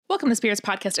Welcome to Spirits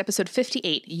Podcast, episode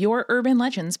 58, Your Urban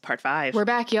Legends, part 5. We're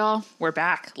back, y'all. We're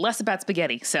back. Less about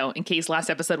spaghetti. So in case last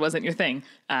episode wasn't your thing,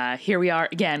 here we are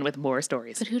again with more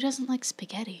stories. But who doesn't like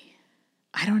spaghetti?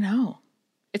 I don't know.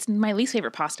 It's my least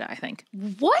favorite pasta, I think.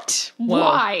 What? Whoa.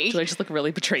 Why? Do I just look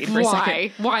really betrayed for a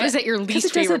second? Why is that your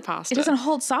least favorite pasta? It doesn't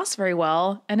hold sauce very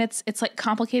well, and it's like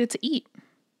complicated to eat.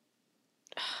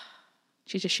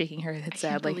 She's just shaking her head sadly.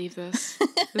 I can't believe this.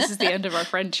 This is the end of our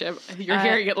friendship. You're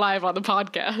hearing it live on the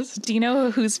podcast. Do you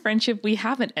know whose friendship we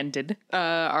haven't ended?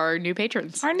 Our new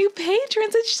patrons. Our new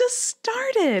patrons. It's just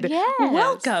started. Yes.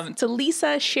 Welcome to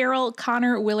Lisa, Cheryl,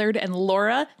 Connor, Willard, and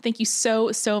Laura. Thank you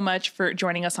so much for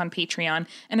joining us on Patreon.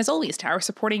 And as always, to our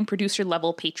supporting producer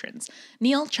level patrons: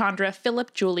 Neil, Chandra,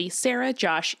 Philip, Julie, Sarah,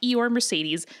 Josh, Eeyore,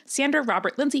 Mercedes, Sandra,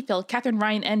 Robert, Lindsay, Phil, Catherine,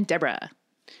 Ryan, and Deborah.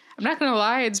 I'm not going to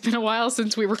lie, it's been a while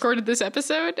since we recorded this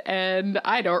episode, and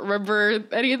I don't remember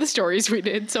any of the stories we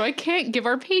did, so I can't give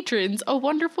our patrons a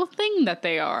wonderful thing that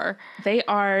they are. They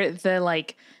are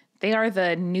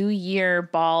the New Year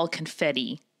ball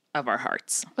confetti of our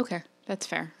hearts. Okay, that's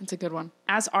fair. That's a good one.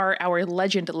 As are our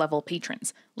legend level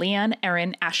patrons: Leanne,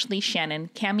 Erin, Ashley, Shannon,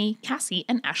 Cammie, Cassie,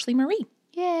 and Ashley Marie.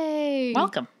 Yay!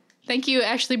 Welcome. Thank you,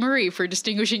 Ashley Marie, for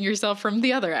distinguishing yourself from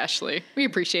the other Ashley. We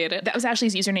appreciate it. That was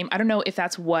Ashley's username. I don't know if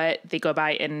that's what they go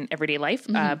by in everyday life,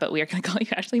 but we are going to call you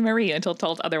Ashley Marie until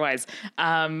told otherwise.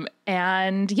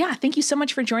 And yeah, thank you so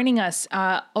much for joining us.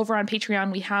 Over on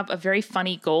Patreon, we have a very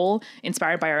funny goal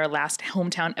inspired by our last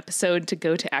hometown episode to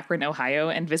go to Akron, Ohio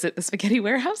and visit the Spaghetti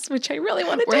Warehouse, which I really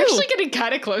want to do. We're actually getting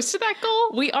kind of close to that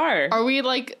goal. We are. Are we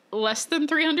like less than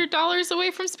 $300 away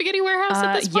from Spaghetti Warehouse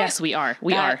at this point? Yes, we are.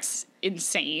 That's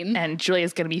insane. And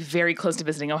Julia's going to be very close to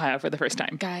visiting Ohio for the first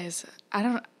time. Guys,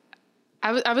 I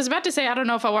was about to say I don't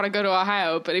know if I want to go to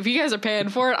Ohio, but if you guys are paying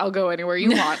for it, I'll go anywhere you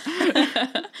want.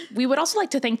 We would also like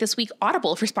to thank this week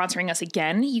Audible for sponsoring us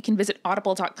again. You can visit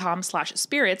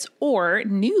audible.com/spirits, or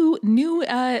new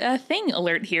thing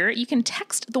alert here. You can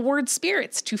text the word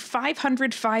spirits to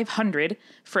 500-500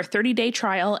 for a 30-day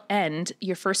trial, and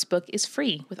your first book is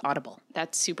free with Audible.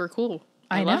 That's super cool.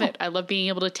 I love know. it. I love being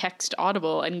able to text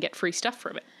Audible and get free stuff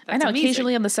from it. I know. Amazing.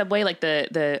 Occasionally on the subway, like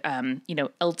the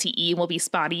LTE will be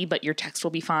spotty, but your text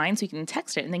will be fine. So you can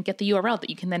text it and then get the URL that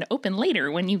you can then open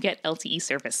later when you get LTE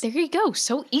service. There you go.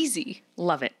 So easy.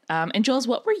 Love it. And Jules,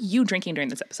 what were you drinking during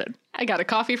this episode? I got a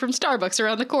coffee from Starbucks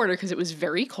around the corner because it was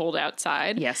very cold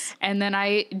outside. Yes. And then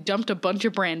I dumped a bunch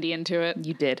of brandy into it.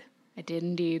 You did. I did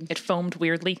indeed. It foamed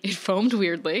weirdly. It foamed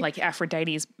weirdly. Like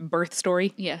Aphrodite's birth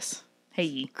story. Yes.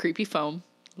 Hey. Creepy foam.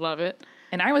 Love it.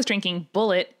 And I was drinking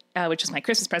Bullet, which is my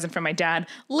Christmas present from my dad.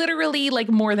 Literally like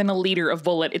more than a liter of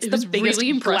Bullet. It's the biggest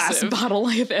really glass bottle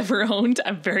I have ever owned.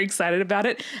 I'm very excited about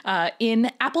it. In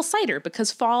apple cider,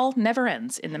 because fall never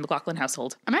ends in the McLaughlin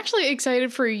household. I'm actually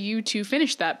excited for you to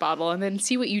finish that bottle and then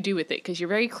see what you do with it because you're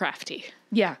very crafty.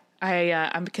 Yeah,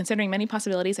 I'm considering many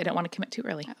possibilities. I don't want to commit too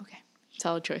early. Okay.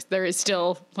 Solid choice. There is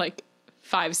still like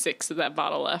 5-6 of that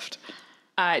bottle left.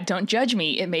 Don't judge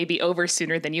me. It may be over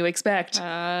sooner than you expect.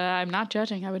 I'm not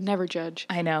judging. I would never judge.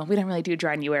 I know. We don't really do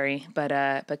dry-January,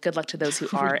 but good luck to those who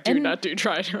are. Do not do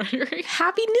dry-January.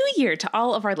 Happy New Year to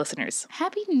all of our listeners.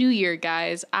 Happy New Year,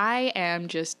 guys. I am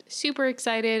just super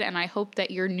excited, and I hope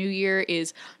that your New Year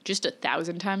is just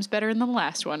 1,000 times better than the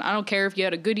last one. I don't care if you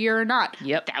had a good year or not.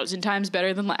 Yep. 1,000 times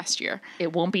better than last year.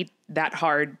 It won't be that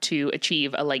hard to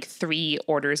achieve a 3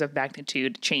 orders of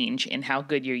magnitude change in how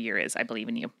good your year is. I believe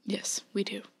in you. Yes, we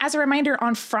do. As a reminder,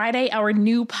 on Friday, our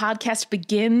new podcast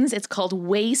begins. It's called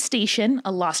Way Station,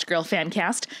 a Lost Girl fan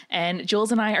cast. And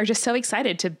Jules and I are just so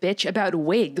excited to bitch about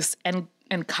wigs and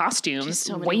costumes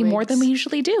So many way more wigs. than we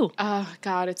usually do. Oh,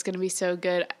 God, it's going to be so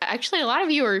good. Actually, a lot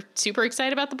of you are super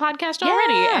excited about the podcast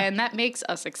already, Yeah. and that makes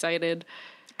us excited.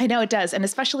 I know it does. And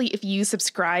especially if you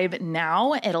subscribe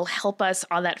now, it'll help us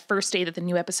on that first day that the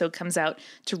new episode comes out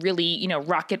to really,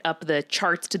 rocket up the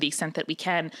charts to the extent that we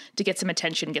can to get some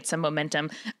attention, get some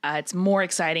momentum. It's more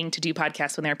exciting to do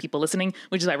podcasts when there are people listening,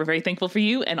 which is why we're very thankful for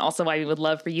you. And also why we would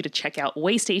love for you to check out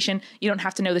Way Station. You don't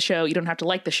have to know the show. You don't have to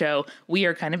like the show. We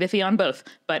are kind of iffy on both,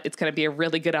 but it's going to be a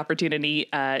really good opportunity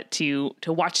to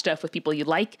watch stuff with people you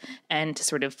like and to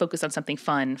sort of focus on something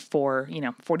fun for,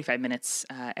 45 minutes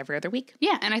every other week.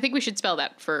 Yeah, and I think we should spell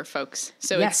that for folks.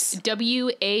 So Yes. it's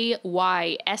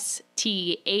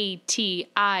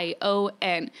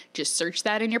WAYSTATION. Just search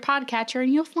that in your podcatcher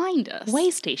and you'll find us. Way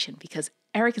Station, because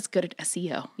Eric is good at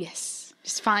SEO. Yes.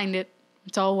 Just find it.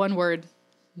 It's all one word.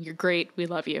 You're great. We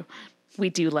love you. We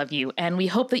do love you, and we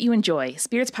hope that you enjoy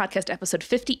Spirits Podcast episode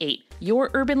 58, Your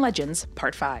Urban Legends,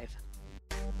 part 5.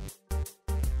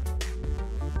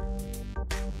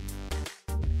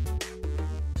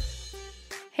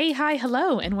 Hey, hi,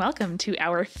 hello, and welcome to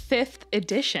our 5th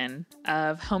edition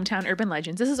of Hometown Urban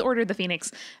Legends. This is Order of the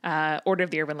Phoenix, Order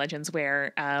of the Urban Legends,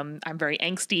 where I'm very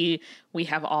angsty. We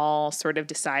have all sort of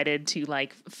decided to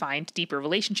find deeper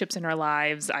relationships in our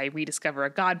lives. I rediscover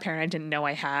a godparent I didn't know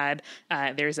I had.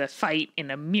 There's a fight in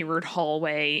a mirrored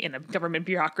hallway in a government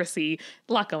bureaucracy.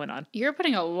 A lot going on. You're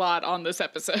putting a lot on this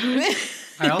episode.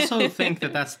 I also think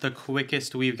that that's the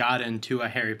quickest we've gotten to a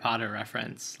Harry Potter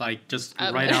reference. Just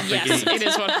right off the yes, gate. it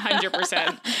is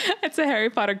 100%. It's a Harry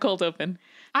Potter cold open.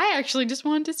 I actually just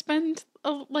wanted to spend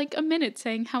a minute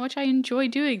saying how much I enjoy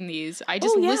doing these. I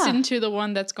just Oh, yeah. listened to the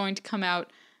one that's going to come out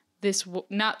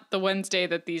not the Wednesday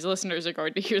that these listeners are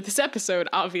going to hear this episode,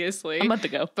 obviously. A month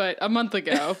ago. But a month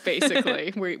ago,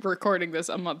 basically. We're recording this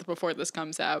a month before this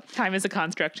comes out. Time is a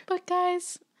construct. But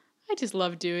guys, I just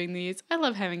love doing these. I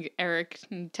love having Eric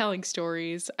and telling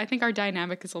stories. I think our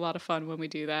dynamic is a lot of fun when we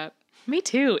do that. Me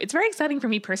too. It's very exciting for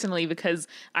me personally because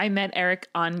I met Eric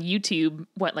on YouTube,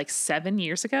 7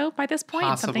 years ago by this point?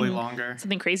 Possibly longer.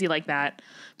 Something crazy like that.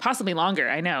 Possibly longer,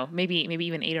 I know. Maybe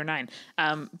even 8 or 9.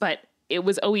 But it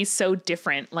was always so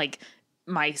different,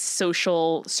 my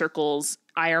social circles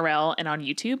IRL and on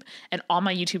YouTube, and all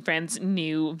my YouTube friends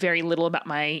knew very little about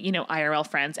my, IRL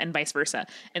friends and vice versa.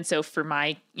 And so for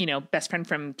my, best friend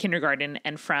from kindergarten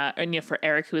and for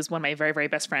Eric, who is one of my very, very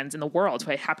best friends in the world,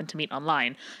 who I happened to meet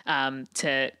online,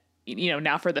 to,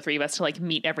 now for the three of us to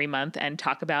meet every month and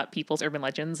talk about people's urban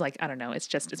legends, I don't know,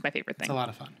 it's my favorite thing. It's a lot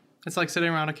of fun. It's like sitting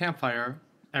around a campfire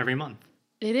every month.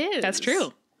 It is. That's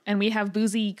true. And we have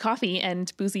boozy coffee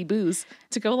and boozy booze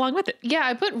to go along with it. Yeah,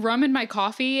 I put rum in my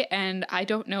coffee, and I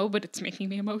don't know, but it's making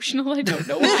me emotional. I don't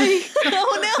know why.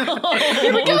 Oh, no.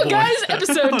 Here we go, Oh, boy. guys.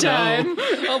 Episode Oh, no. time.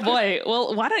 Oh, boy.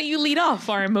 Well, why don't you lead off,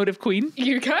 our emotive queen?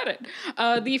 You got it.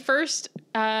 The first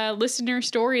listener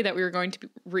story that we were going to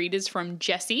read is from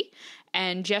Jesse.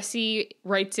 And Jesse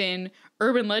writes in,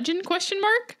 urban legend, ?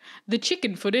 The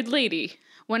chicken-footed lady.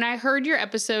 When I heard your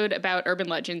episode about urban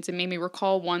legends, it made me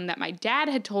recall one that my dad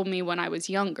had told me when I was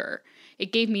younger.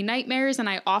 It gave me nightmares, and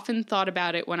I often thought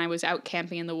about it when I was out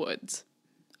camping in the woods.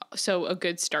 So a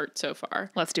good start so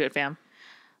far. Let's do it, fam.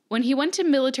 When he went to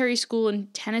military school in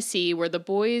Tennessee, where the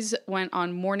boys went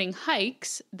on morning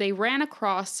hikes, they ran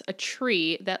across a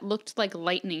tree that looked like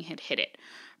lightning had hit it,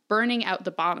 burning out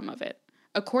the bottom of it.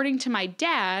 According to my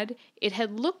dad, it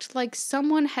had looked like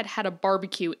someone had had a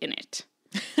barbecue in it.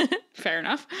 Fair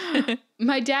enough.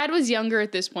 My dad was younger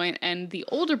at this point, and the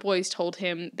older boys told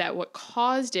him that what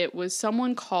caused it was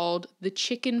someone called the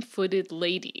chicken-footed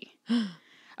lady.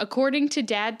 According to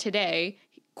Dad today,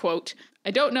 quote, I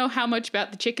don't know how much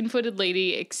about the chicken-footed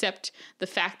lady except the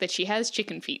fact that she has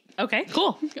chicken feet. Okay,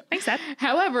 cool. Thanks, Dad.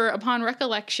 However, upon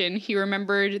recollection, he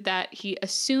remembered that he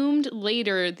assumed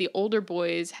later the older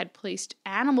boys had placed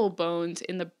animal bones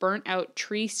in the burnt-out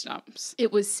tree stumps.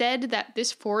 It was said that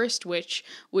this forest witch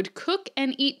would cook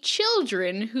and eat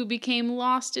children who became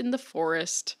lost in the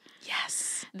forest.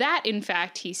 Yes. That, in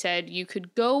fact, he said, you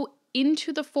could go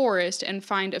into the forest and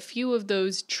find a few of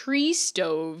those tree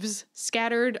stoves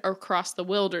scattered across the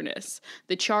wilderness,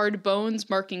 the charred bones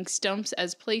marking stumps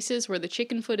as places where the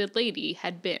chicken-footed lady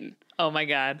had been. Oh, my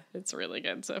God. It's really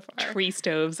good so far. Tree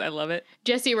stoves. I love it.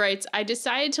 Jesse writes, I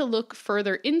decided to look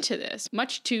further into this.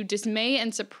 Much to dismay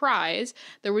and surprise,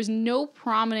 there was no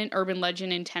prominent urban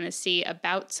legend in Tennessee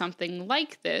about something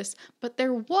like this, but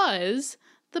there was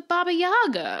the Baba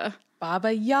Yaga,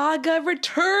 Baba Yaga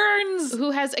returns.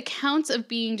 who has accounts of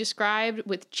being described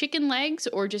with chicken legs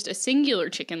or just a singular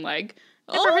chicken leg.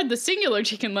 Never heard the singular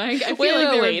chicken leg. I feel like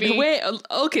there would be Wait.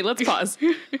 Okay, let's pause.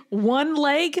 One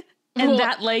leg, and Well,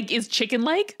 that leg is chicken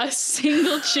leg? a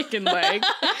single chicken leg.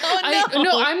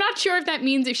 no. I'm not sure if that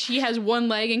means if she has one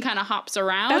leg and kind of hops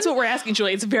around. That's what we're asking,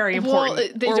 Julie. It's very Well,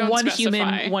 important. they or don't one specify.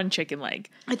 human, one chicken leg.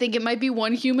 I think it might be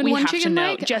one human, We one have chicken to know.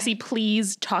 leg. Jesse,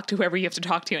 please talk to whoever you have to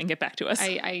talk to and get back to us.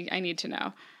 I need to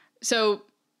know. So,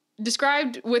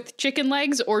 described with chicken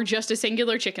legs or just a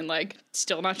singular chicken leg.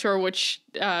 Still not sure which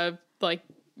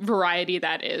variety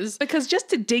that is. Because just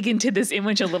to dig into this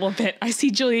image a little bit, I see,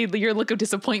 Julie, your look of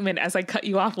disappointment as I cut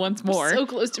you off once more. So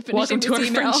close to finishing Welcome to this our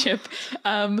email.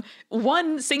 friendship.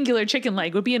 One singular chicken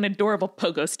leg would be an adorable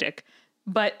pogo stick,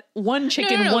 but one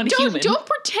chicken, one human. Don't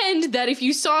pretend that if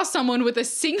you saw someone with a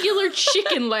singular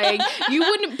chicken leg, you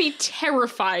wouldn't be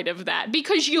terrified of that,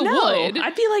 because you would.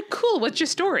 I'd be like, cool, what's your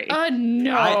story?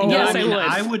 No. Yes, I would.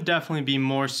 I would definitely be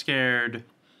more scared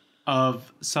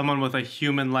of someone with a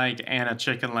human leg and a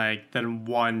chicken leg than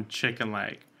one chicken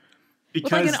leg.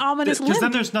 Because an ominous then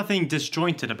limp. there's nothing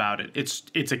disjointed about it.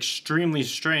 It's extremely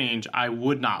strange. I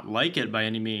would not like it by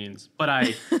any means, but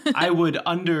I would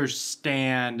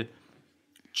understand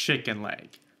chicken leg.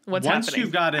 What's Once happening?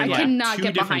 you've got I like cannot two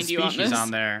get different behind you on species this.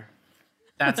 on there,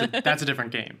 that's a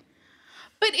different game.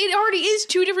 But it already is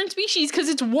two different species because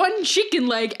it's one chicken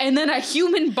leg and then a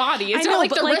human body. It's I not know, like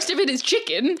but, the like- rest of it is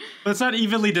chicken. But it's not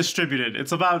evenly distributed.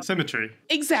 It's about symmetry.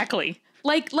 Exactly.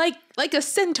 Like a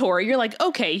centaur, you're like,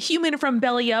 okay, human from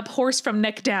belly up, horse from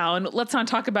neck down. Let's not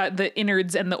talk about the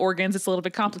innards and the organs. It's a little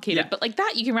bit complicated. Yeah. But like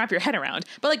that, you can wrap your head around.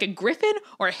 But like a griffin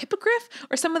or a hippogriff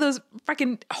or some of those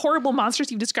fucking horrible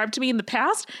monsters you've described to me in the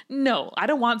past, no, I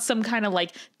don't want some kind of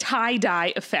like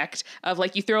tie-dye effect of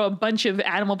like you throw a bunch of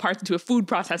animal parts into a food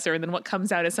processor and then what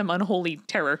comes out is some unholy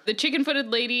terror. The chicken-footed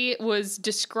lady was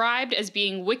described as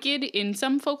being wicked in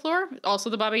some folklore. Also,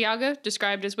 the Baba Yaga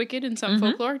described as wicked in some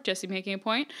folklore. Jesse making a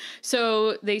point.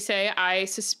 So they say, I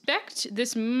suspect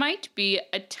this might be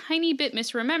a tiny bit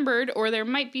misremembered, or there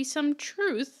might be some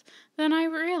truth than I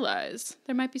realize.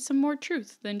 There might be some more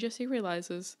truth than Jesse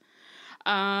realizes.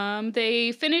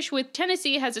 They finish with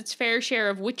Tennessee has its fair share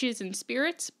of witches and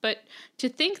spirits, but to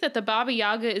think that the Baba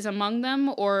Yaga is among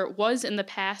them or was in the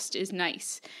past is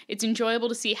nice. It's enjoyable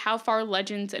to see how far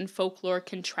legends and folklore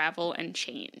can travel and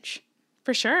change.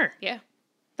 For sure. Yeah.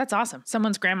 That's awesome.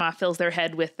 Someone's grandma fills their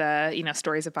head with,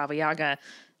 stories of Baba Yaga.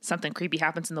 Something creepy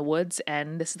happens in the woods,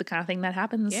 and this is the kind of thing that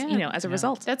happens, Yeah. as a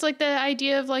result. That's like the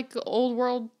idea of like old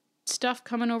world stuff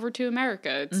coming over to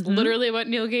America. It's literally what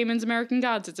Neil Gaiman's American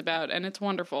Gods is about, and it's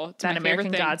wonderful. It's That my favorite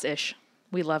American thing. Gods-ish.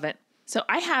 We love it. So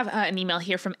I have an email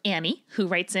here from Annie, who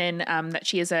writes in that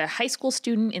she is a high school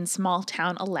student in small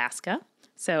town Alaska.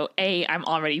 So I'm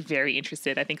already very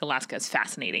interested. I think Alaska is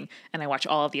fascinating, and I watch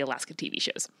all of the Alaska TV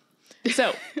shows.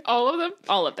 So All of them?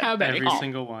 all of them. How many? Every All.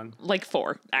 single one. Like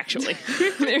 4, actually.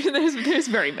 there's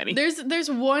very many.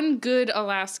 There's one good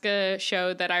Alaska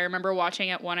show that I remember watching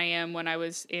at 1 a.m. when I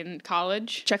was in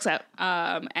college. Checks out.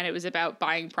 And it was about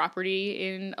buying property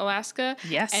in Alaska.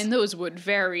 Yes. And those would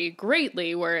vary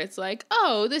greatly, where it's like,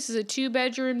 oh, this is a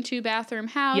 2-bedroom, 2-bathroom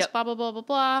house, Yep. blah, blah, blah, blah,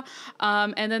 blah.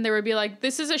 And then there would be like,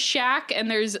 this is a shack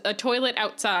and there's a toilet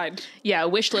outside. Yeah,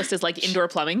 wish list is like indoor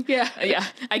plumbing. Yeah. Yeah.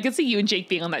 I could see you and Jake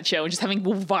being on that show and just having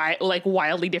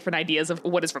wildly different ideas of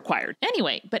what is required.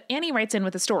 Anyway, but Annie writes in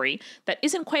with a story that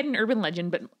isn't quite an urban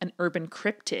legend, but an urban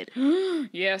cryptid.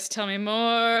 Yes, tell me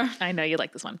more. I know you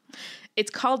like this one.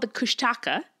 It's called the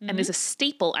Kushtaka and is a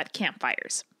staple at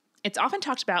campfires. It's often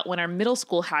talked about when our middle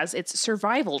school has its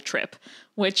survival trip,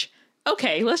 which,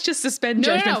 okay, let's just suspend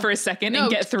judgment for a second and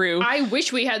get through. I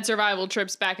wish we had survival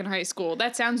trips back in high school.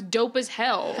 That sounds dope as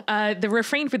hell. The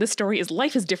refrain for this story is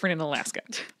life is different in Alaska.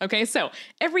 Okay, so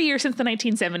every year since the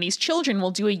 1970s, children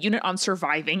will do a unit on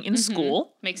surviving in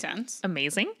school. Makes sense.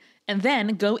 Amazing. And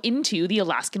then go into the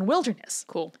Alaskan wilderness.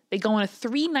 Cool. They go on a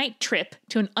 3-night trip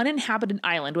to an uninhabited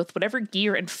island with whatever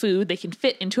gear and food they can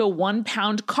fit into a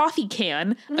 1-pound coffee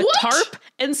can, a What? tarp,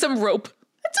 and some rope.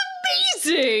 That's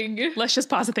amazing. Let's just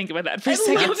pause and think about that for a I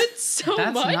second. love it so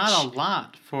That's much. not a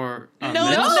lot for a No,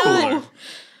 middle no. schooler.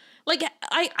 Like,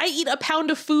 I eat a pound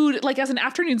of food, like, as an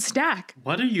afternoon snack.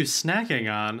 What are you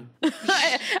snacking on? I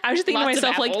was just thinking Lots to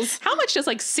of myself, like, apples. how much does,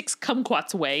 like, 6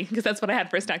 kumquats weigh? Because that's what I had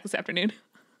for a snack this afternoon.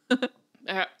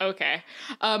 Okay.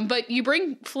 But you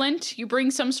bring flint, you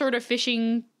bring some sort of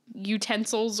fishing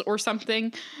utensils or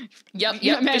something. Yep,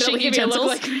 Fishing utensils.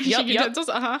 Like fishing Yep. utensils.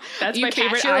 Uh-huh. That's You my catch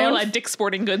favorite your aisle own- at Dick's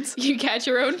Sporting Goods. You catch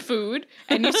your own food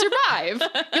and you survive.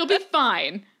 You'll be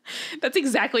fine. That's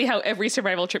exactly how every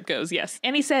survival trip goes, yes.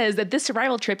 Annie says that this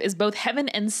survival trip is both heaven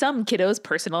and some kiddos'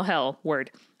 personal hell.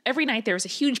 Word. Every night there is a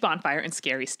huge bonfire and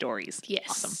scary stories. Yes.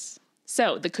 Awesome.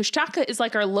 So the Kushtaka is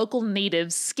like our local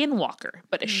native's skinwalker,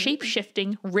 but a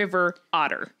shape-shifting river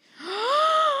otter.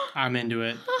 I'm into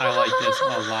it. I like this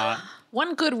a lot.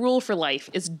 One good rule for life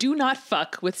is do not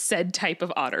fuck with said type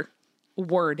of otter.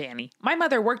 Word, Annie. My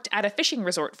mother worked at a fishing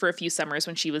resort for a few summers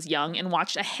when she was young and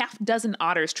watched a half dozen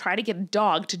otters try to get a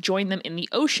dog to join them in the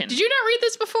ocean. Did you not read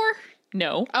this before?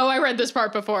 No. Oh, I read this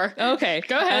part before. Okay.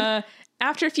 Go ahead.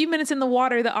 After a few minutes in the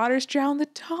water, the otters drown the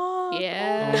dog.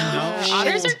 Yeah. Oh, no.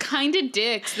 Otters are kind of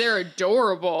dicks. They're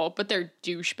adorable, but they're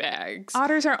douchebags.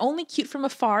 Otters are only cute from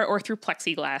afar or through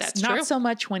plexiglass. That's Not true. so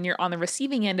much when you're on the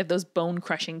receiving end of those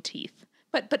bone-crushing teeth.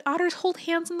 But otters hold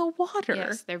hands in the water.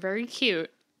 Yes, they're very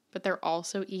cute, but they're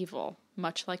also evil,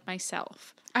 much like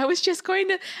myself. I was just going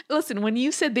to listen, when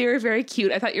you said they were very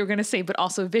cute, I thought you were going to say but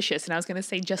also vicious, and I was going to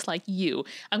say just like you.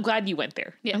 I'm glad you went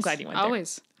there. Yes, I'm glad you went there.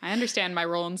 always. I understand my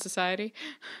role in society.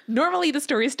 Normally the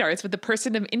story starts with the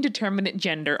person of indeterminate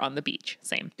gender on the beach.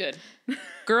 Same. Good.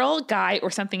 Girl, guy, or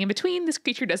something in between, this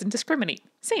creature doesn't discriminate.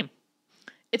 Same.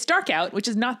 It's dark out, which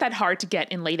is not that hard to get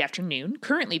in late afternoon.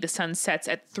 Currently, the sun sets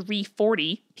at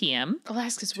 3:40 p.m.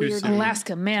 Alaska's Too weird. soon.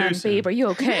 Alaska, man, Too soon. babe, are you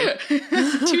okay?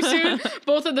 Too soon.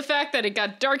 Both of the fact that it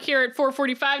got dark here at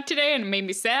 4:45 today and it made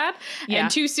me sad, Yeah. and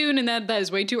too soon, and that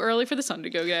is way too early for the sun to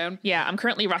go down. Yeah, I'm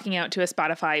currently rocking out to a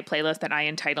Spotify playlist that I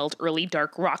entitled Early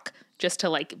Dark Rock, just to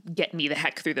like get me the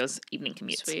heck through those evening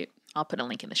commutes. Sweet. I'll put a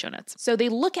link in the show notes. So they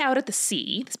look out at the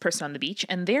sea, this person on the beach,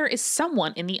 and there is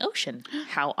someone in the ocean.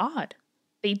 How odd.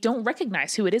 They don't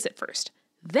recognize who it is at first.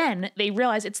 Then they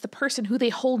realize it's the person who they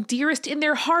hold dearest in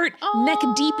their heart, neck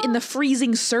deep in the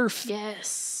freezing surf.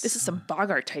 Yes. This is some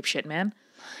Bogart type shit, man.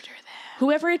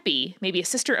 Whoever it be, maybe a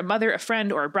sister, a mother, a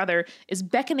friend, or a brother, is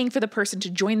beckoning for the person to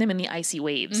join them in the icy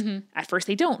waves. At first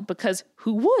they don't, because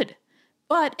who would?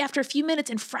 But after a few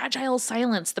minutes in fragile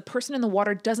silence, the person in the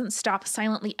water doesn't stop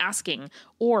silently asking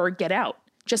or get out,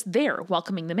 just there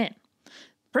welcoming them in.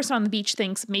 The person on the beach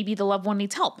thinks maybe the loved one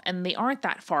needs help, and they aren't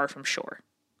that far from shore.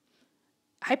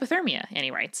 Hypothermia, Annie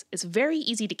writes, is very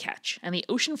easy to catch, and the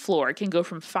ocean floor can go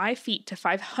from 5 feet to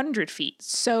 500 feet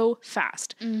so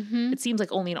fast. It seems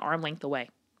like only an arm length away.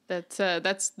 That's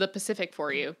the Pacific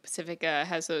for you. Pacific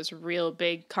has those real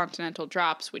big continental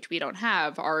drops, which we don't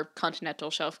have. Our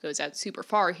continental shelf goes out super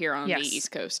far here on Yes. the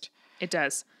East Coast. It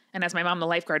does. And as my mom, the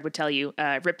lifeguard, would tell you,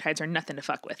 riptides are nothing to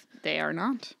fuck with. They are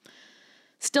not.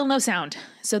 Still no sound,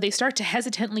 so they start to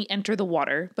hesitantly enter the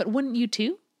water, but wouldn't you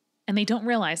too? And they don't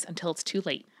realize until it's too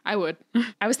late. I would.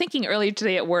 I was thinking earlier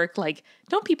today at work, like,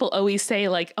 don't people always say,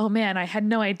 like, oh man, I had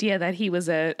no idea that he was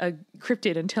a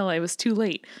cryptid until I was too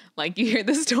late? Like, you hear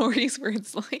the stories where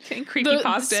it's like in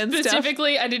creepypasta and stuff.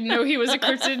 Specifically, I didn't know he was a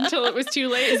cryptid until it was too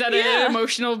late. Is that Yeah. an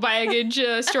emotional baggage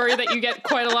story that you get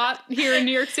quite a lot here in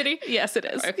New York City? Yes, it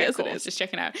is. Okay, Yes, cool. it is. Just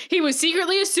checking out. He was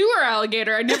secretly a sewer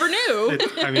alligator. I never knew.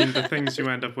 I mean, the things you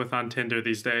end up with on Tinder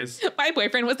these days. My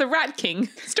boyfriend was the Rat King.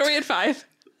 Story at 5.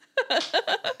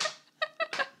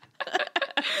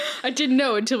 I didn't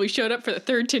know until we showed up for the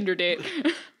third Tinder date.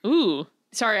 Ooh.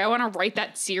 Sorry, I want to write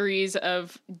that series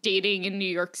of dating in New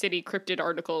York City cryptid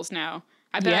articles now.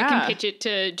 I bet I Yeah. can pitch it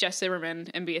to Jess Zimmerman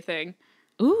and be a thing.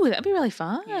 Ooh, that'd be really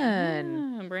fun.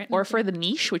 Or for The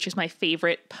Niche, which is my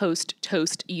favorite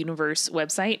post-Toast universe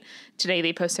website. Today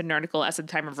they posted an article as of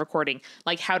the time of recording,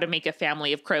 like how to make a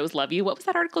family of crows love you. What was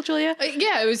that article, Julia?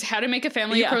 Yeah, it was How to Make a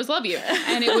Family Yeah. of Crows Love You.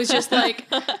 And it was just like,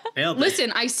 Nailed it.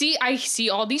 listen, I see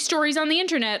all these stories on the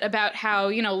internet about how,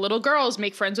 little girls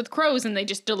make friends with crows and they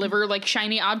just deliver like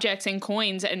shiny objects and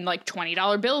coins and like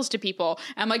 $20 bills to people.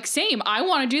 I'm like, same, I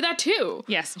want to do that too.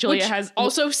 Yes, Julia Which, has...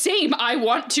 also same, I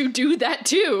want to do that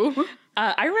too.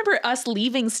 I remember us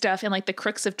leaving stuff in like the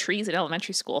crooks of trees at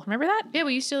elementary school. Remember that? Yeah,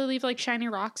 we used to leave like shiny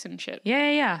rocks and shit.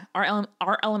 Yeah.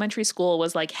 Our elementary school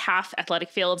was like half athletic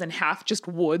fields and half just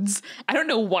woods. I don't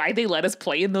know why they let us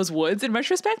play in those woods. In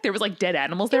retrospect, there was like dead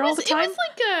animals there all the time. It was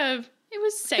like it was It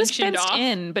was sanctioned fenced off.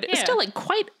 in, but it was Yeah. still like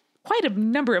quite a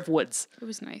number of woods. It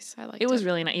was nice. I liked it. It was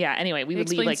really nice. Yeah. Anyway, we It would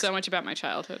leave explains like so much about my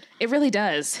childhood. it really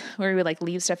does. Where we would like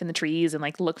leave stuff in the trees and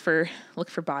like look for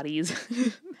bodies.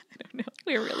 I don't know.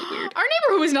 We were really weird. Our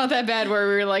neighborhood was not that bad where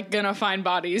we were like gonna find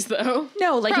bodies though.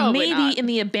 No, like Probably maybe not. in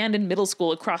the abandoned middle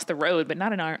school across the road, but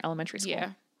not in our elementary school. Yeah.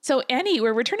 So Annie,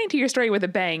 we're returning to your story with a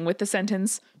bang with the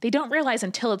sentence, they don't realize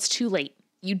until it's too late.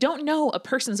 You don't know a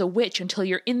person's a witch until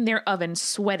you're in their oven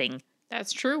sweating.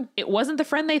 That's true. It wasn't the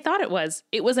friend they thought it was.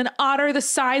 It was an otter the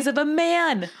size of a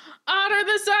man. Otter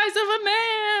the size of a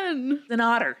man. An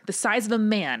otter the size of a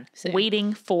man Same.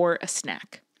 waiting for a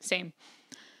snack. Same.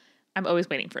 I'm always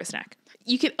waiting for a snack.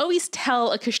 You can always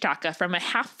tell a kushtaka from a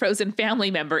half-frozen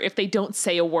family member if they don't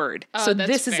say a word. Oh, So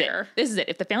that's this is fair. it. This is it.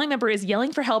 If the family member is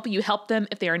yelling for help, you help them.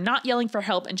 If they are not yelling for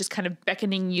help and just kind of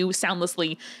beckoning you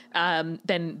soundlessly,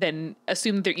 then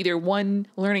assume that they're either one,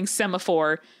 learning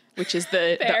semaphore, which is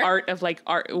the Fair. art of like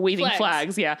waving Flags.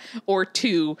 flags, yeah, or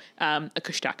two, a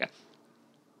kushtaka.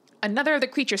 Another of the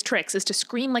creature's tricks is to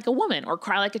scream like a woman or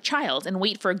cry like a child and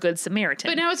wait for a good Samaritan.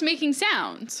 But now it's making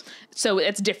sounds. So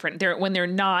it's different. When they're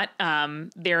not,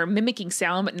 they're mimicking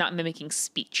sound, but not mimicking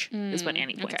speech, is what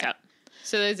Annie points okay. out.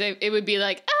 So it would be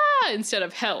like, instead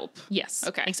of help. Yes.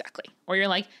 Okay. Exactly. Or you're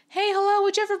like, hey, hello,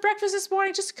 what'd you have for breakfast this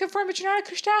morning? Just to confirm that you're not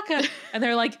a kushtaka. And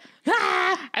they're like,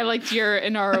 ah! I liked your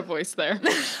Inara voice there.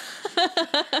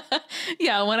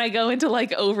 Yeah, when I go into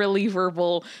like overly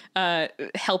verbal,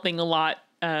 helping a lot,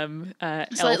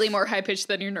 Slightly more high pitched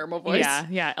than your normal voice.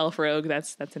 Yeah, elf rogue,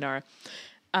 that's Inara.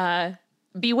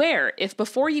 Beware, if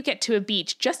before you get to a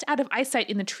beach, just out of eyesight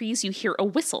in the trees, you hear a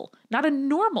whistle, not a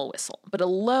normal whistle, but a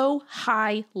low,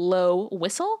 high, low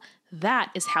whistle, that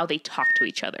is how they talk to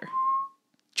each other.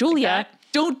 Julia, that?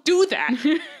 don't do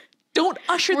that. Don't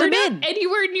usher We're them not in.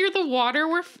 anywhere near the water.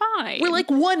 We're fine. We're like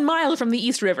 1 mile from the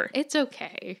East River. it's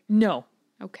okay. No.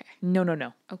 Okay. No, no,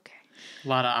 no. Okay. A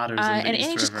lot of otters in the And East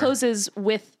Annie just River. closes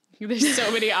with, There's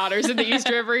so many otters in the East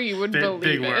River, you wouldn't Big, believe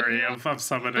big it. worry of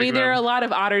summoning I mean, there are a them. lot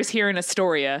of otters here in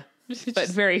Astoria, but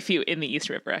very few in the East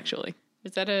River, actually.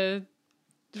 Was that a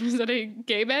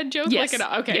gay man joke? Yes.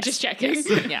 Okay, Yes. just checking.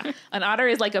 Yes. Yeah. An otter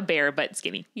is like a bear, but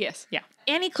skinny. Yes. Yeah.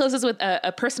 Annie closes with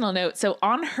a personal note. So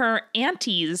on her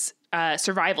auntie's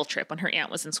survival trip, when her aunt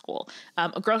was in school,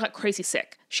 a girl got crazy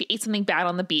sick. She ate something bad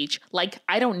on the beach, like,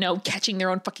 I don't know, catching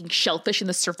their own fucking shellfish in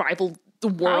the survival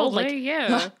world. Probably, Like,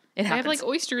 yeah. it They happens. have like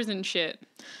oysters and shit.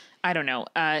 I don't know.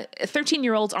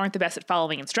 13-year-olds aren't the best at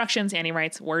following instructions. Annie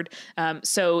writes, word.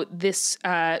 So this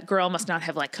girl must not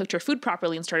have like cooked her food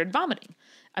properly and started vomiting.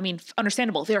 I mean,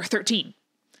 understandable. They are 13.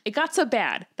 It got so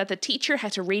bad that the teacher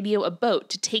had to radio a boat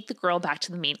to take the girl back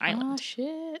to the main island. Oh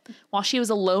shit. While she was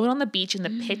alone on the beach in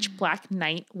the pitch black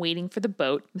night waiting for the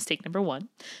boat, mistake number 1,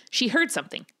 she heard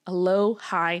something, a low,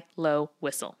 high, low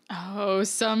whistle. Oh,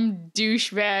 some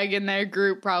douchebag in their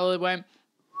group probably went,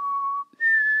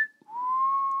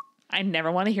 I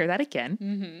never want to hear that again.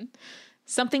 mm-hmm.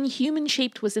 Something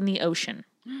human-shaped was in the ocean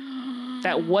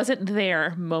that wasn't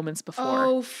there moments before.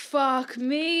 oh, fuck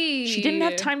me. She didn't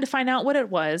have time to find out what it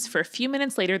was. For a few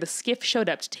minutes later, the skiff showed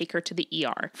up to take her to the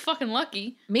ER. Fucking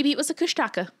lucky. Maybe it was a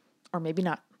kushtaka, or maybe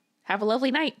not. Have a lovely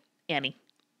night, Annie.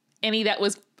 Annie, that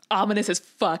was ominous as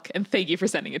fuck, and thank you for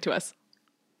sending it to us.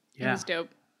 It Yeah. was dope.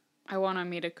 I want to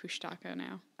meet a kushtaka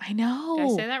now. I know. Did I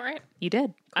say that right? You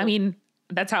did. I mean,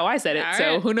 that's how I said it, All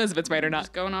so right. who knows if it's right or not.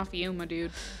 Just going off you, my dude.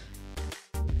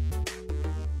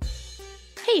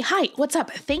 Hey, hi, what's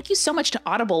up? Thank you so much to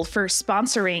Audible for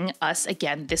sponsoring us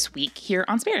again this week here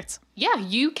on Spirits. Yeah,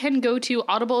 you can go to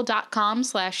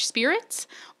audible.com/spirits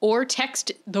or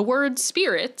text the word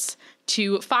spirits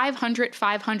to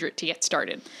 500-500 to get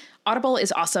started. Audible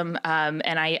is awesome,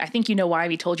 and I think you know why.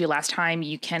 We told you last time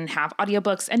you can have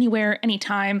audiobooks anywhere,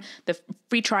 anytime. The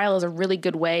free trial is a really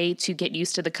good way to get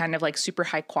used to the kind of like super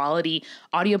high quality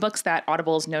audiobooks that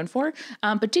Audible is known for.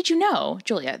 But did you know,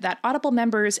 Julia, that Audible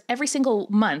members every single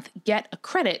month get a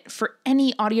credit for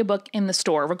any audiobook in the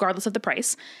store, regardless of the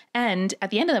price? And at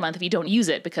the end of the month, if you don't use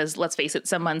it, because let's face it,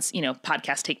 some months,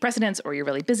 podcasts take precedence or you're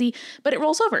really busy, but it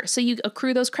rolls over. So you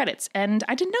accrue those credits. And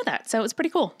I didn't know that. So it's pretty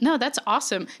cool. No, that's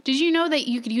awesome. Did you know that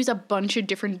you could use a bunch of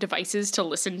different devices to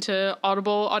listen to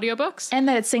Audible audiobooks? And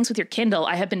that it syncs with your Kindle.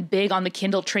 I have been big on the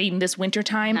Kindle train this winter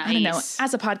time. I don't know. Nice.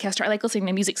 As a podcaster, I like listening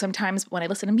to music sometimes. When I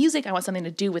listen to music, I want something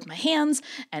to do with my hands.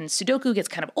 And Sudoku gets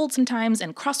kind of old sometimes.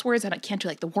 And crosswords, I can't do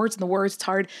like the words and the words. It's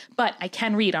hard. But I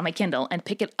can read on my Kindle and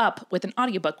pick it up with an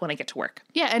audiobook when I get to work.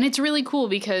 Yeah, and it's really cool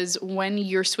because when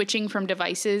you're switching from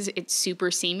devices, it's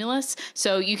super seamless.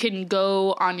 So you can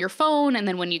go on your phone, and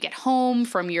then when you get home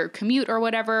from your commute or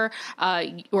whatever,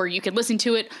 or you can listen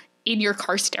to it in your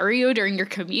car stereo during your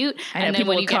commute. I know and then people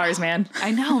when with you get cars, man.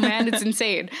 I know, man. It's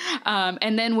insane.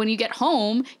 And then when you get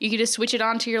home, you can just switch it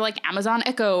on to your like Amazon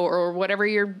Echo or whatever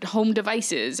your home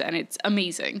device is. And it's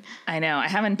amazing. I know. I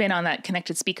haven't been on that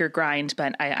connected speaker grind,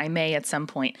 but I may at some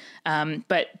point.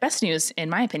 But best news,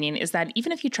 in my opinion, is that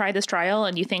even if you try this trial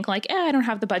and you think like, I don't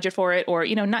have the budget for it, or,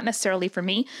 not necessarily for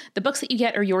me, the books that you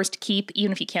get are yours to keep.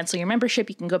 Even if you cancel your membership,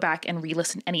 you can go back and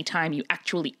re-listen anytime you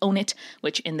actually own it,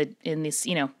 which in this,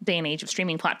 day and age of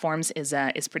streaming platforms is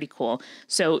pretty cool.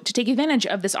 So to take advantage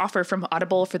of this offer from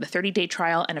Audible for the 30-day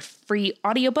trial and a free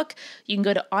audiobook, you can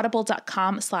go to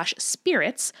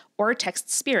audible.com/spirits or text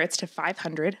spirits to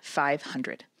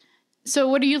 500-500. So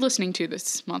what are you listening to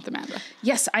this month, Amanda?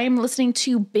 Yes, I am listening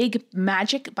to Big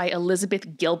Magic by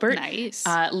Elizabeth Gilbert. Nice.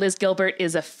 Liz Gilbert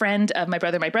is a friend of My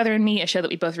Brother and Me, a show that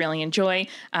we both really enjoy,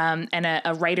 and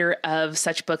a writer of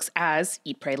such books as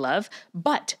Eat, Pray, Love.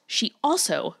 But she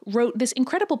also wrote this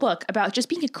incredible book about just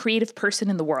being a creative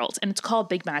person in the world, and it's called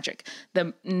Big Magic.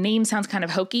 The name sounds kind of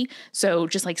hokey, so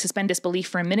just like suspend disbelief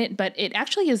for a minute, but it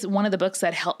actually is one of the books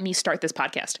that helped me start this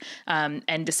podcast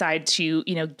and decide to,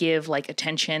 give like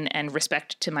attention and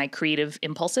respect to my creative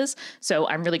impulses. So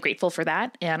I'm really grateful for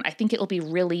that. And I think it will be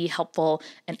really helpful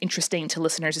and interesting to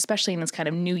listeners, especially in this kind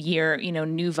of new year,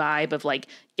 new vibe of like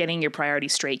getting your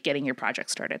priorities straight, getting your project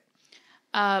started.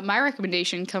 My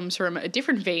recommendation comes from a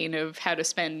different vein of how to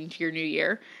spend your new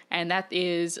year, and that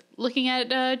is looking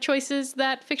at choices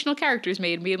that fictional characters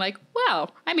made and being like, wow,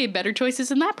 I made better choices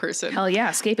than that person. Hell yeah,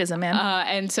 escapism, man.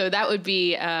 And so that would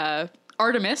be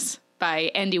Artemis by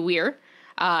Andy Weir.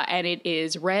 and it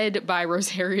is read by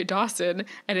Rosario Dawson,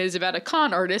 and it is about a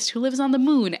con artist who lives on the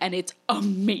moon, and it's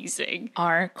amazing.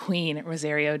 Our queen,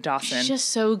 Rosario Dawson. It's just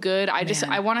so good.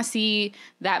 I want to see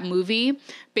that movie.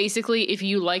 Basically, if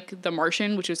you like The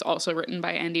Martian, which was also written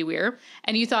by Andy Weir,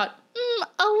 and you thought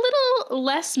a little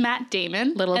less Matt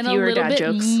Damon, and fewer a little dad bit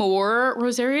jokes. more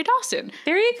Rosario Dawson.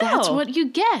 There you go. That's what you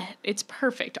get. It's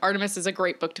perfect. Artemis is a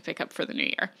great book to pick up for the new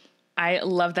year. I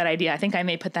love that idea. I think I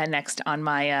may put that next on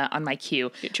my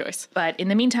queue. Good choice. But in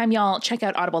the meantime, y'all, check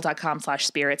out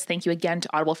audible.com/spirits. Thank you again to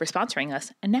Audible for sponsoring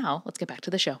us. And now let's get back to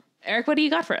the show. Eric, what do you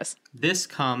got for us? This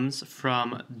comes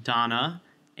from Donna,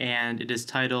 and it is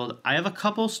titled, I have a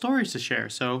couple stories to share,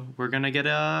 so we're going to get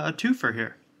a twofer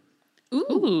here.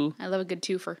 Ooh. I love a good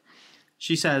twofer.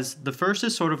 She says, the first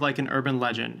is sort of like an urban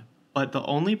legend, but the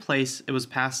only place it was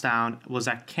passed down was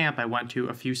at camp I went to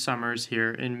a few summers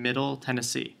here in Middle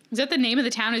Tennessee. Is that the name of the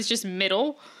town? Is just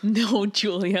Middle? No,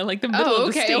 Julia, like the middle of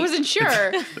the state. I wasn't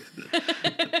sure.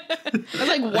 I was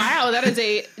like, wow, that is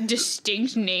a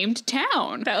distinct named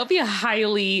town. That would be a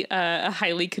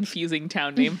highly confusing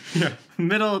town name. Yeah,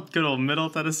 good old Middle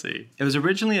Tennessee. It was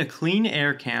originally a clean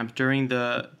air camp during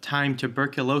the time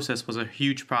tuberculosis was a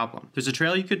huge problem. There's a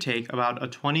trail you could take, about a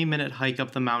 20-minute hike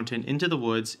up the mountain into the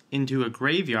woods, into a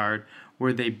graveyard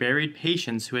where they buried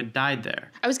patients who had died there.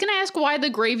 I was going to ask why the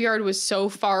graveyard was so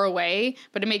far away,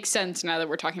 but it makes sense now that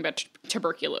we're talking about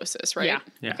tuberculosis, right?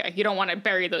 Yeah. Okay, you don't want to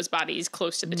bury those bodies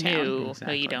close to the town. No,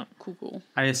 Exactly. you don't. Cool.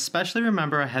 I especially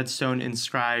remember a headstone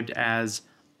inscribed as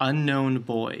Unknown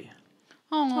Boy.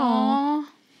 Aww.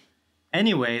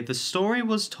 Anyway, the story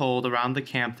was told around the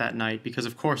camp that night because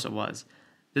of course it was.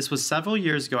 This was several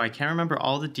years ago. I can't remember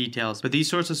all the details, but these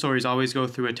sorts of stories always go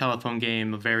through a telephone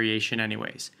game of variation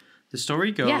anyways. The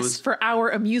story goes... Yes, for our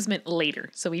amusement later,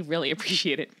 so we really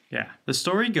appreciate it. Yeah. The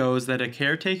story goes that a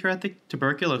caretaker at the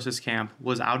tuberculosis camp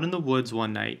was out in the woods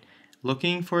one night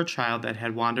looking for a child that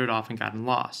had wandered off and gotten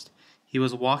lost. He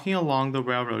was walking along the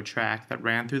railroad track that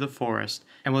ran through the forest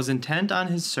and was intent on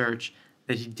his search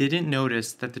that he didn't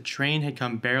notice that the train had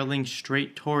come barreling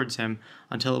straight towards him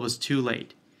until it was too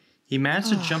late. He managed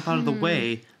to jump out of the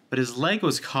way, but his leg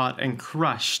was caught and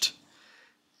crushed.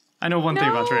 I know one thing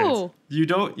about trains. You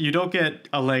don't get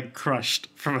a leg crushed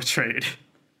from a train.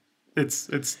 It's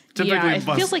typically Yeah, it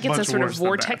feels like it's a much sort of worse than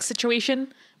vortex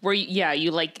situation where,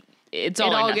 you like, it's all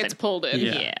It or all nothing. gets pulled in.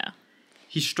 Yeah.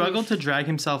 He struggled to drag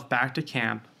himself back to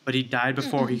camp, but he died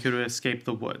before he could escape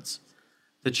the woods.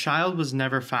 The child was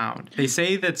never found. They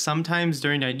say that sometimes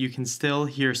during night you can still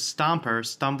hear Stomper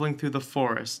stumbling through the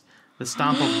forest, the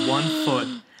stomp of one foot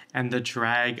and the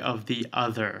drag of the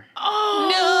other.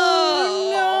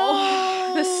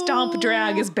 The stomp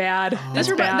drag is bad. That's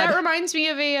bad. That reminds me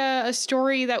of a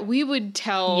story that we would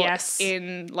tell Yes.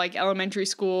 in like elementary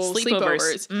school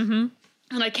Sleepovers. sleepovers.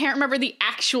 And I can't remember the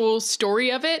actual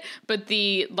story of it, but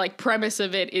the like premise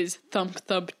of it is thump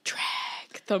thump drag,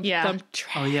 thump Yeah. thump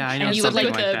drag. Oh yeah, I know And you would, something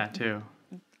like, like the- that too.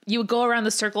 You would go around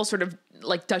the circle sort of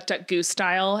like Duck Duck Goose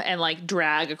style and like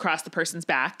drag across the person's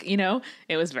back,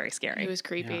 It was very scary. It was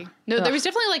creepy. Yeah. No, there was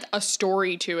definitely like a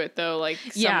story to it though. Like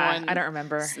someone, I don't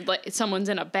remember. Like someone's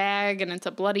in a bag and it's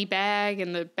a bloody bag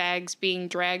and the bag's being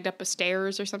dragged up a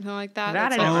stairs or something like that.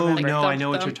 That I That's don't like, Oh remember. no, I thump, know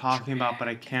what you're thump. talking about, but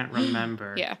I can't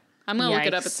remember. Yeah, I'm gonna look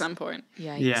it up Yikes. at some point.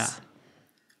 Yikes. Yeah.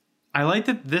 I like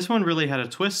that this one really had a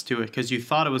twist to it because you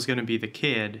thought it was going to be the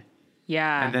kid,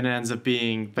 Yeah. and then it ends up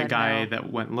being the But guy no.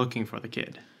 that went looking for the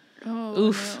kid.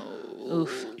 Oof.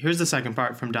 Oof. Here's the second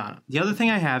part from Donna. The other thing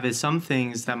I have is some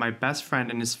things that my best friend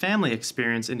and his family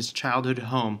experienced in his childhood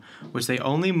home, which they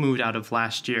only moved out of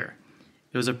last year.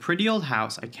 It was a pretty old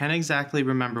house. I can't exactly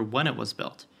remember when it was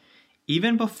built.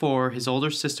 Even before his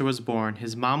older sister was born,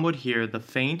 his mom would hear the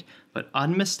faint but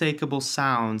unmistakable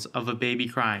sounds of a baby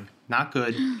crying. Not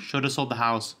good. Should have sold the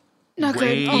house. Not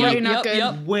way, good. Already not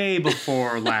good. way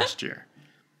before last year.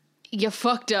 You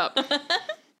fucked up.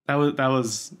 That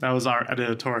was our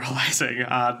editorializing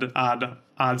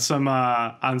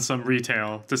on some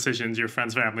retail decisions your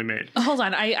friend's family made. Hold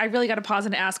on. I really got to pause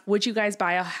and ask, would you guys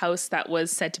buy a house that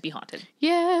was said to be haunted?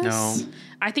 Yes. No.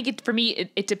 I think for me,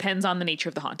 it depends on the nature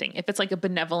of the haunting. If it's like a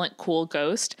benevolent, cool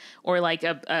ghost or like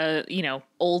a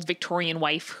old Victorian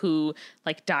wife who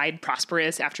like died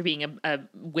prosperous after being a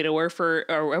widow for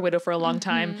a long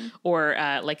time, or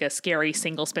like a scary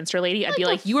single spinster lady, I'd be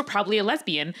like, you were probably a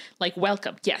lesbian. Like,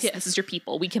 welcome. Yes, this is your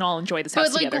people. We can all enjoy this house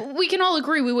But like together. we can all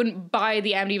agree we wouldn't buy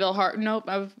the Amityville Horror. Nope,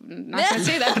 I'm not gonna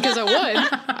say that because I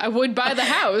would. I would buy the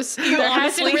house. There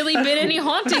hasn't honestly- really been any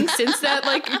haunting since that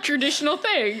like traditional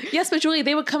thing. Yes, but Julie,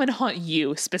 they would come and haunt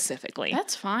you specifically.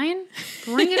 That's fine.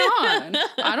 Bring it on.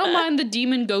 I don't mind the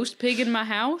demon ghost pig in my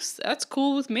house. That's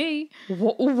cool with me.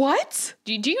 What?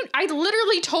 Do you? I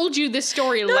literally told you this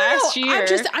story last year.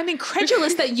 I'm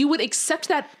incredulous that you would accept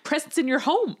that presence in your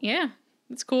home. Yeah,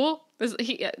 it's cool. There's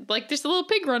a little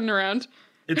pig running around.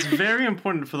 It's very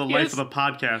important for the life of the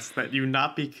podcast that you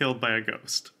not be killed by a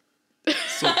ghost.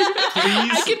 So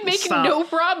please I can make no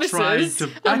promises trying to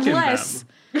beckon unless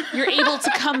them. you're able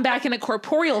to come back in a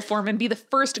corporeal form and be the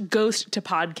first ghost to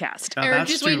podcast. Now, Eric,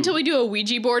 that's just wait true. until we do a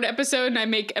Ouija board episode and I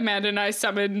make Amanda and I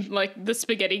summon like the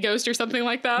spaghetti ghost or something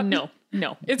like that. No.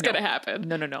 It's gonna happen.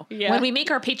 No. Yeah. When we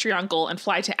make our Patreon goal and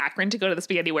fly to Akron to go to the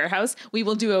spaghetti warehouse, we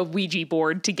will do a Ouija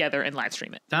board together and live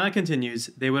stream it. Donna continues,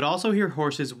 they would also hear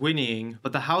horses whinnying,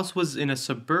 but the house was in a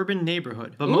suburban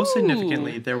neighborhood. But most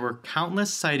significantly, there were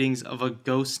countless sightings of a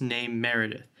ghost named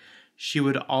Meredith. She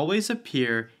would always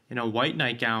appear in a white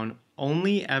nightgown,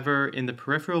 only ever in the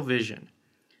peripheral vision,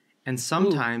 and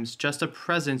sometimes just a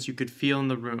presence you could feel in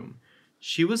the room.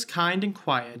 She was kind and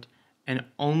quiet, and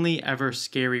only ever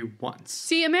scary once.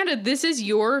 See, Amanda, this is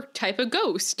your type of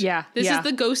ghost. Yeah, This yeah. is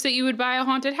the ghost that you would buy a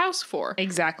haunted house for.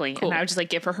 Exactly. Cool. And I would just like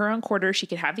give her her own quarter. She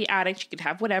could have the attic. She could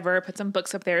have whatever. Put some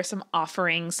books up there, some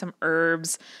offerings, some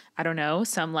herbs. I don't know.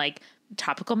 Some like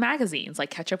topical magazines,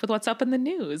 like catch up with what's up in the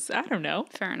news. I don't know.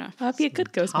 Fair enough. That'd be a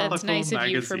good ghost. Topical That's nice of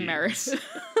you for magazines.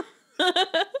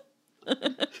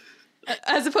 Meredith.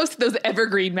 As opposed to those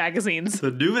evergreen magazines.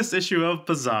 The newest issue of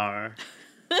Bazaar.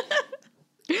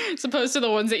 As opposed to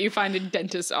the ones that you find in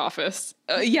dentist's office.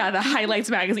 Yeah, the Highlights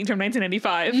magazine from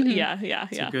 1995. Yeah.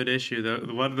 It's a good issue,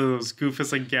 though. What are those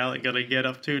Goofus and Gallic gonna get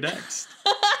up to next?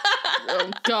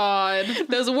 Oh, God.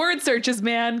 Those word searches,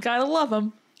 man. Gotta love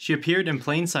them. She appeared in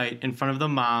plain sight in front of the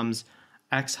mom's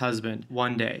ex-husband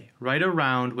one day, right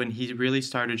around when he really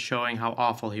started showing how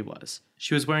awful he was.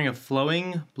 She was wearing a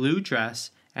flowing blue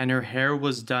dress, and her hair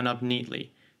was done up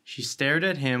neatly. She stared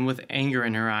at him with anger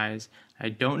in her eyes. I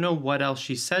don't know what else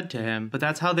she said to him, but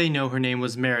that's how they know her name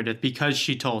was Meredith, because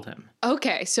she told him.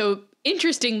 Okay, so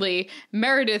interestingly,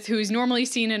 Meredith, who's normally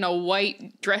seen in a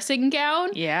white dressing gown,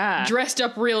 Yeah. dressed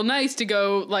up real nice to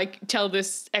go, like, tell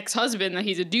this ex-husband that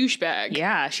he's a douchebag.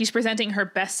 Yeah, she's presenting her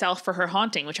best self for her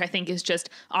haunting, which I think is just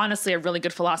honestly a really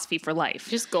good philosophy for life.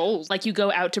 Just goals. Like you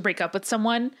go out to break up with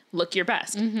someone, look your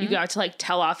best. You go out to like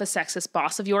tell off a sexist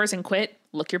boss of yours and quit,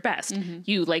 look your best.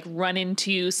 You like run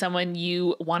into someone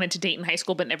you wanted to date in high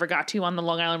school but never got to on the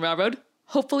Long Island Railroad.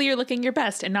 Hopefully you're looking your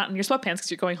best and not in your sweatpants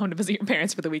because you're going home to visit your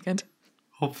parents for the weekend.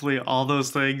 Hopefully all those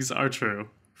things are true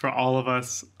for all of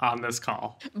us on this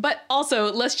call. But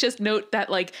also, let's just note that,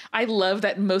 like, I love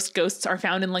that most ghosts are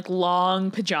found in, like, long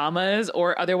pajamas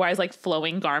or otherwise, like,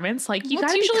 flowing garments. Like, you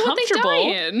That's gotta be usually what they comfortable.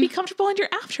 die in. Be comfortable in your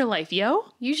afterlife, yo.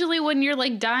 Usually when you're,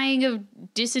 like, dying of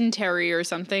dysentery or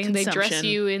something, they dress Consumption.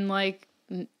 you in, like,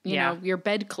 you Yeah. know, your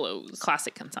bedclothes.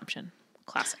 Classic consumption.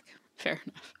 Classic. Fair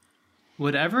enough.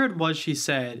 Whatever it was she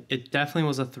said, it definitely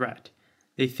was a threat.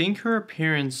 They think her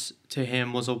appearance to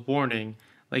him was a warning,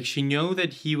 like she knew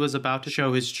that he was about to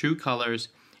show his true colors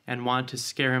and wanted to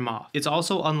scare him off. It's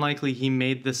also unlikely he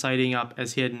made the sighting up,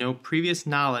 as he had no previous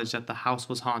knowledge that the house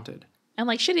was haunted. And,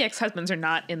 like, shitty ex-husbands are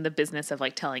not in the business of,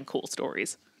 like, telling cool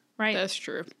stories, right? That's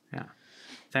true. Yeah.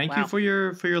 Thank Wow.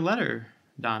 you for your letter,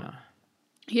 Donna.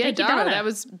 Yeah, Thank you, Donna, Donna. that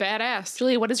was badass.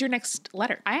 Julia, what is your next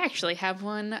letter? I actually have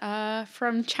one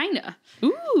from China.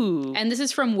 Ooh. And this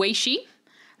is from Wei Shi.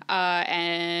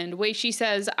 And Wei Shi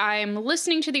says, I'm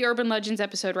listening to the Urban Legends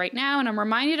episode right now, and I'm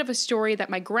reminded of a story that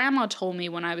my grandma told me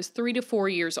when I was 3 to 4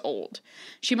 years old.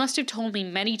 She must have told me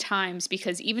many times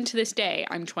because even to this day,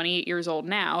 I'm 28 years old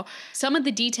now, some of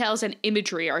the details and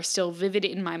imagery are still vivid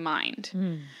in my mind.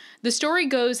 The story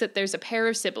goes that there's a pair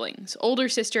of siblings, older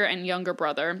sister and younger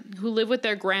brother, who live with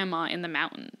their grandma in the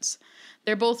mountains.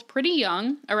 They're both pretty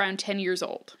young, around 10 years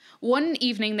old. One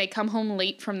evening, they come home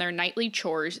late from their nightly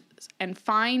chores and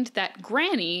find that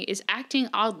Granny is acting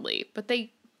oddly, but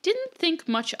they didn't think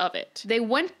much of it. They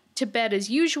went to bed as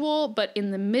usual, but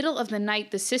in the middle of the night,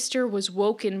 the sister was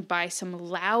woken by some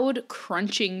loud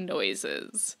crunching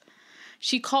noises.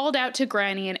 She called out to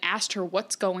Granny and asked her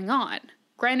what's going on.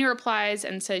 Granny replies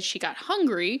and says she got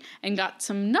hungry and got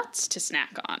some nuts to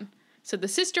snack on. So the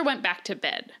sister went back to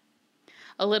bed.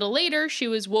 A little later, she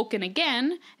was woken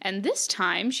again, and this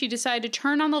time she decided to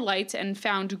turn on the lights and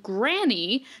found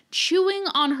Granny chewing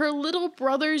on her little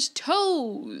brother's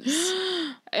toes.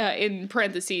 In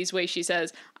parentheses, Wei Shi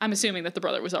says, I'm assuming that the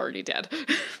brother was already dead.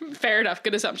 Fair enough,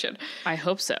 good assumption. I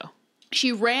hope so.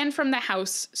 She ran from the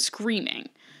house screaming.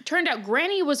 Turned out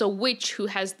Granny was a witch who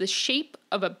has the shape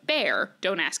of a bear,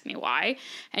 don't ask me why,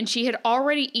 and she had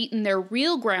already eaten their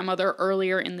real grandmother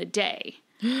earlier in the day.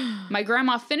 My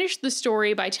grandma finished the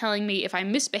story by telling me if I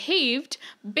misbehaved,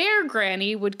 Bear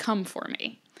Granny would come for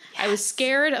me. I was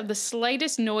scared of the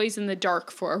slightest noise in the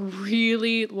dark for a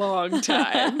really long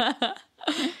time.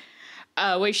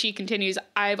 Wei Shi continues,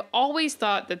 I've always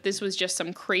thought that this was just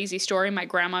some crazy story my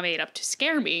grandma made up to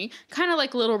scare me, kind of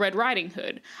like Little Red Riding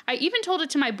Hood. I even told it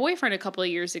to my boyfriend a couple of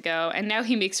years ago, and now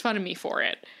he makes fun of me for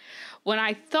it. When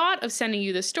I thought of sending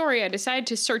you the story, I decided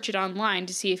to search it online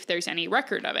to see if there's any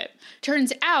record of it.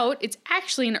 Turns out it's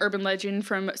actually an urban legend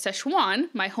from Sichuan,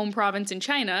 my home province in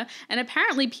China, and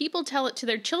apparently people tell it to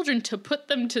their children to put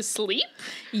them to sleep.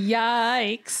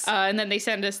 Yikes. And then they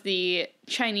send us the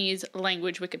Chinese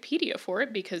language Wikipedia for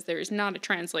it because there is not a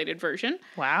translated version.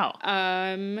 Wow.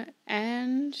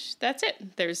 And that's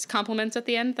it. There's compliments at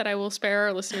the end that I will spare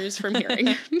our listeners from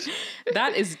hearing.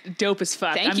 That is dope as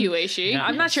fuck. Thank you, Wei Shi. Yeah.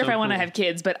 I'm not sure So if I want to cool. have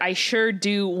kids, but I sure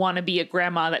do want to be a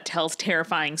grandma that tells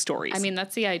terrifying stories. I mean,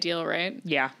 that's the ideal, right?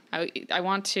 yeah. I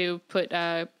want to put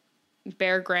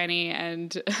Bear Granny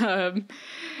and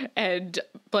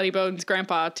Bloody Bones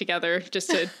Grandpa together just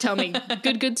to tell me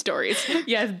good stories.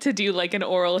 Yeah, to do like an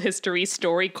oral history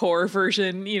storycorps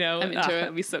version, you know. I'm into it.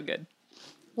 That'd be so good.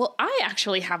 Well, I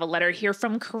actually have a letter here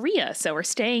from Korea. So we're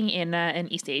staying in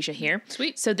East Asia here.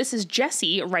 Sweet. So this is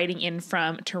Jessie writing in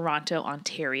from Toronto,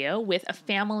 Ontario with a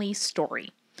family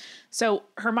story. So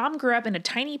her mom grew up in a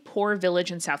tiny, poor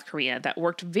village in South Korea that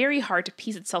worked very hard to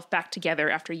piece itself back together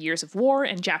after years of war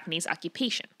and Japanese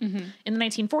occupation. In the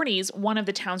 1940s, one of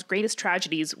the town's greatest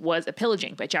tragedies was a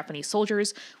pillaging by Japanese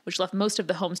soldiers, which left most of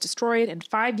the homes destroyed, and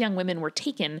 5 young women were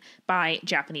taken by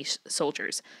Japanese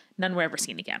soldiers. None were ever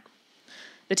seen again.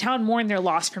 The town mourned their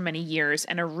loss for many years,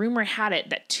 and a rumor had it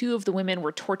that 2 of the women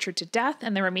were tortured to death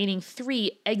and the remaining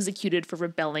 3 executed for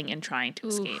rebelling and trying to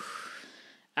escape.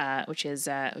 Which is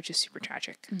super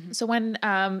tragic. So when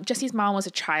Jessie's mom was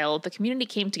a child, the community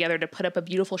came together to put up a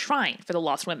beautiful shrine for the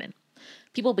lost women.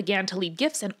 People began to leave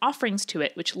gifts and offerings to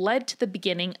it, which led to the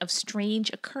beginning of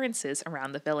strange occurrences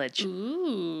around the village.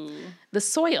 Ooh. The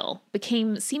soil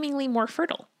became seemingly more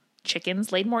fertile.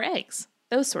 Chickens laid more eggs.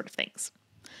 Those sort of things.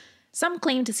 Some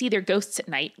claimed to see their ghosts at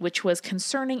night, which was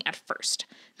concerning at first.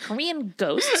 Korean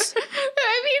ghosts...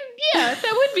 I mean, yeah,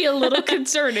 that would be a little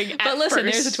concerning. But listen,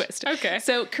 first. there's a twist. Okay.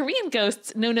 So Korean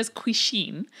ghosts, known as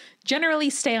Kwishin, generally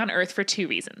stay on Earth for 2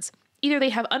 reasons. Either they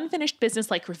have unfinished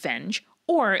business like revenge,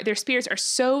 or their spirits are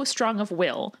so strong of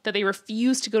will that they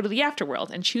refuse to go to the afterworld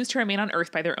and choose to remain on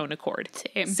Earth by their own accord.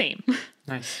 Same.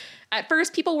 Nice. At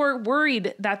first, people were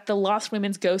worried that the lost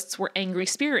women's ghosts were angry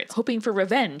spirits, hoping for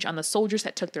revenge on the soldiers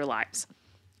that took their lives.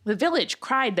 The village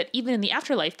cried that even in the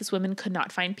afterlife, this woman could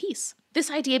not find peace. This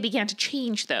idea began to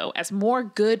change, though, as more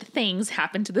good things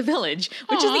happened to the village,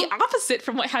 which is the opposite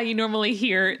from how you normally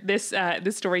hear this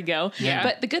story go. Yeah.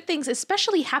 But the good things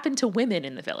especially happened to women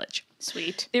in the village.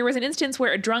 Sweet. There was an instance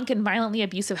where a drunk and violently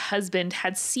abusive husband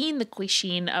had seen the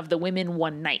Kwishin of the women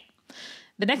one night.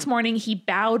 The next morning, he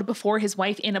bowed before his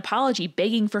wife in apology,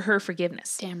 begging for her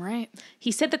forgiveness. Damn right.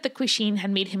 He said that the Kwishin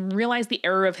had made him realize the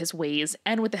error of his ways,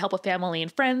 and with the help of family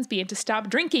and friends, began to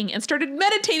stop drinking and started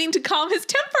meditating to calm his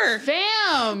temper.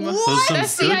 Fam. Those are some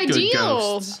That's the good ideal.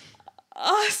 ghosts.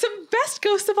 Some best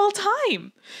ghosts of all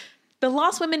time. The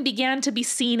lost women began to be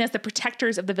seen as the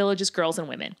protectors of the village's girls and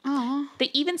women. Aw. They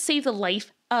even saved the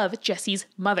life of Jessie's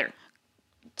mother.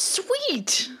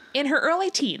 Sweet. In her early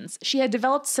teens, she had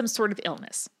developed some sort of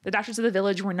illness. The doctors of the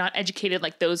village were not educated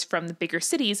like those from the bigger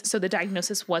cities, so the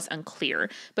diagnosis was unclear,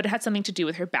 but it had something to do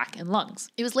with her back and lungs.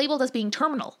 It was labeled as being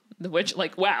terminal, which,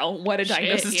 like, wow, what a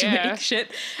diagnosis yeah. to make,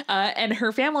 shit. And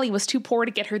her family was too poor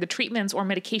to get her the treatments or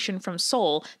medication from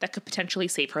Seoul that could potentially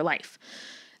save her life.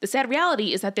 The sad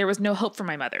reality is that there was no hope for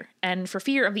my mother, and for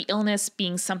fear of the illness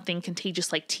being something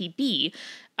contagious like TB,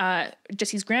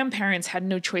 Jessie's grandparents had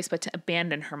no choice but to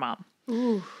abandon her mom.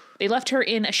 Ooh. They left her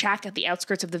in a shack at the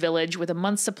outskirts of the village with a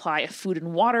month's supply of food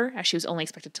and water, as she was only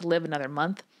expected to live another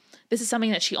month. This is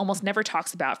something that she almost never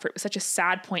talks about, for it was such a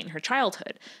sad point in her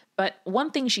childhood. But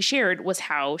one thing she shared was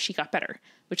how she got better,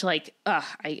 which, like,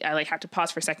 I like have to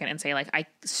pause for a second and say, like, I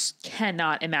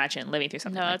cannot imagine living through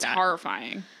something No, like that's that.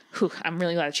 horrifying. Whew, I'm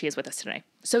really glad that she is with us today.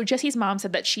 So Jessie's mom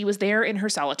said that she was there in her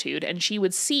solitude and she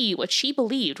would see what she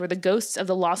believed were the ghosts of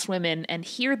the lost women and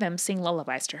hear them sing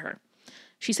lullabies to her.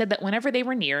 She said that whenever they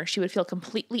were near, she would feel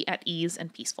completely at ease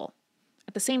and peaceful.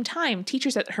 At the same time,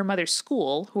 teachers at her mother's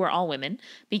school, who are all women,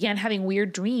 began having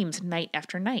weird dreams night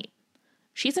after night.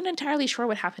 She isn't entirely sure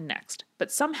what happened next,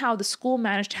 but somehow the school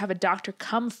managed to have a doctor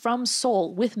come from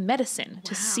Seoul with medicine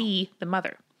to see the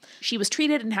mother. She was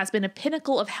treated and has been a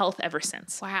pinnacle of health ever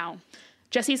since. Wow.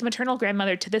 Jessie's maternal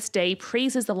grandmother to this day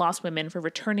praises the lost women for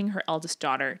returning her eldest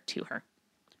daughter to her.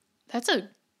 That's a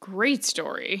great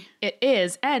story. It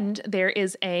is, and there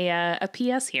is a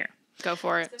PS here. Go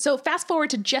for it. So fast forward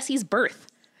to Jessie's birth.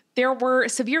 There were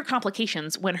severe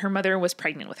complications when her mother was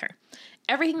pregnant with her.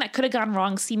 Everything that could have gone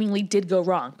wrong seemingly did go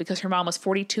wrong because her mom was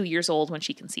 42 years old when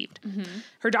she conceived.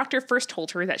 Her doctor first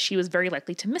told her that she was very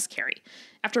likely to miscarry.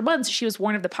 After months, she was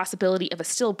warned of the possibility of a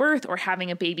stillbirth or having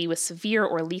a baby with severe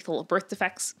or lethal birth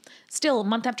defects. Still,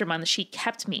 month after month, she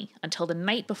kept me until the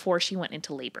night before she went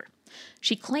into labor.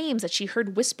 She claims that she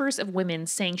heard whispers of women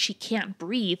saying she can't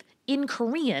breathe in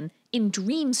Korean in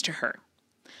dreams to her.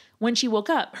 When she woke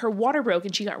up, her water broke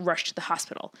and she got rushed to the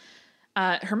hospital.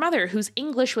 Her mother, whose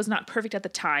English was not perfect at the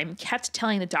time, kept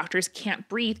telling the doctors can't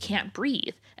breathe,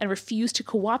 and refused to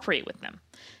cooperate with them.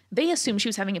 They assumed she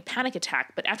was having a panic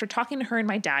attack, but after talking to her and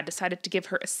my dad, decided to give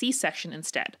her a C-section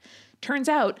instead. Turns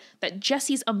out that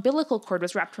Jessie's umbilical cord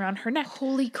was wrapped around her neck.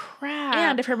 Holy crap.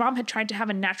 And if her mom had tried to have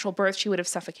a natural birth, she would have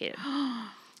suffocated.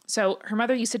 So her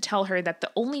mother used to tell her that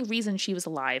the only reason she was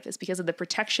alive is because of the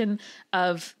protection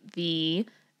of a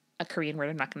Korean word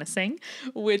I'm not going to sing,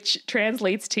 which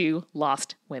translates to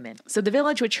lost women. So the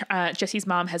village, which Jessie's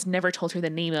mom has never told her the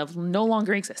name of, no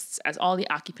longer exists, as all the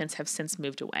occupants have since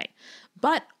moved away.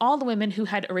 But all the women who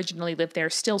had originally lived there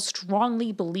still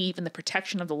strongly believe in the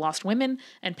protection of the lost women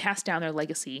and pass down their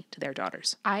legacy to their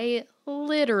daughters. I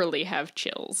literally have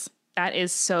chills. That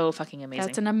is so fucking amazing.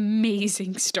 That's an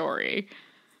amazing story.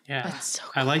 Yeah. That's so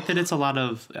cool. I like that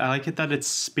I like it that it's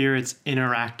spirits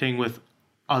interacting with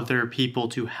other people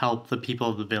to help the people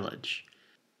of the village.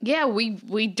 Yeah,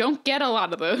 we don't get a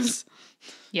lot of those.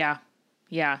 Yeah.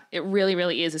 Yeah, it really,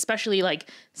 really is, especially like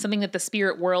something that the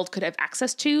spirit world could have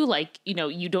access to. Like, you know,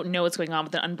 you don't know what's going on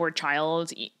with an unborn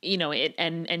child, you know,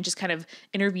 and just kind of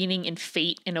intervening in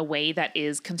fate in a way that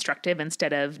is constructive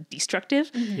instead of destructive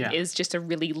is just a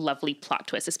really lovely plot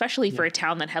twist, especially for a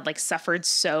town that had like suffered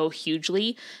so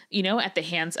hugely, you know, at the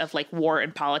hands of like war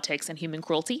and politics and human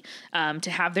cruelty,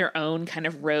 to have their own kind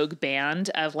of rogue band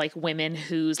of like women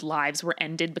whose lives were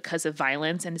ended because of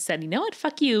violence and said, you know what,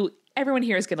 fuck you. Everyone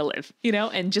here is going to live, you know,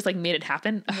 and just like made it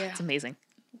happen. Ugh, it's amazing.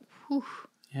 Whew.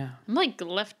 Yeah. I'm like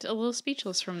left a little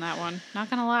speechless from that one. Not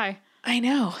going to lie. I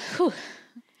know. Whew.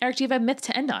 Eric, do you have a myth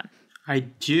to end on? I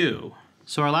do.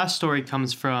 So our last story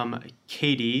comes from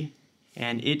Katie,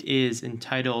 and it is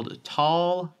entitled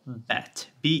Tall Bet.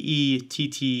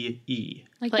 B-E-T-T-E.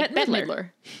 Like Like Bette Bette Midler. Midler.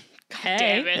 Hey,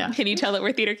 damn it. yeah. Can you tell that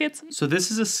we're theater kids? So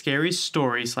this is a scary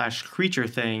story / creature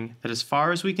thing that, as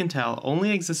far as we can tell,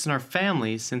 only exists in our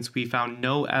family since we found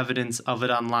no evidence of it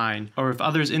online, or if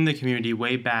others in the community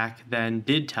way back then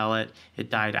did tell it, it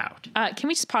died out. Can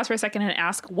we just pause for a second and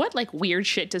ask, what like weird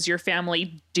shit does your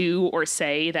family do or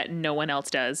say that no one else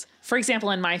does? For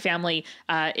example, in my family,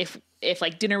 if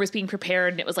like dinner was being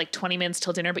prepared and it was like 20 minutes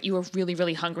till dinner, but you were really,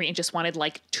 really hungry and just wanted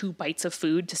like 2 bites of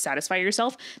food to satisfy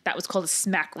yourself, that was called a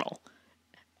smack roll.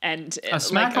 And A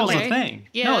smack roll's a thing.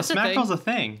 Yeah, no, a that's a smack thing. roll's a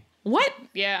thing. what?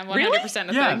 Yeah, 100% Really?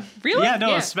 a Yeah. thing. Really? Yeah, no,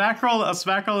 Yeah. a smack roll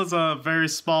is a very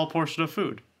small portion of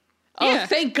food. Oh, Yeah.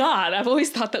 thank God. I've always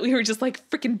thought that we were just like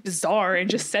freaking bizarre and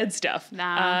just said stuff.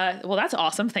 Nah. Well, that's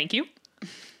awesome. Thank you.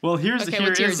 Well, Okay,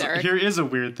 what's yours, Eric? here is a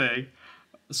weird thing.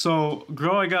 So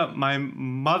growing up, my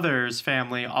mother's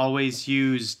family always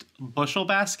used bushel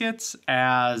baskets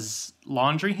as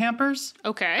laundry hampers.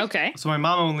 Okay. Okay. So my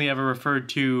mom only ever referred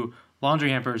to laundry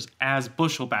hampers as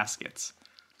bushel baskets.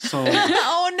 So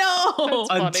Oh no.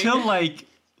 funny. until like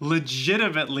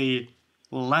legitimately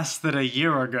less than a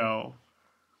year ago,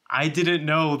 I didn't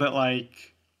know that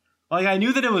like I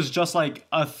knew that it was just like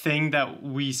a thing that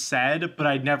we said, but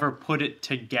I never put it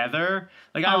together.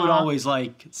 Like I would always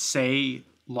like say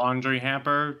laundry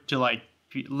hamper to like,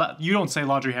 you don't say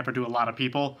laundry hamper to a lot of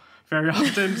people very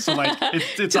often, so like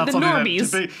it's not the something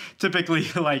normies. that typically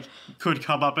like could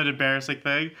come up an embarrassing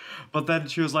thing. But then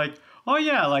she was like, oh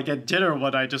yeah, like at dinner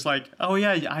one night, just like, oh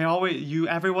yeah,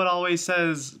 everyone always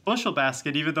says bushel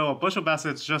basket, even though a bushel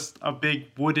basket's just a big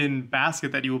wooden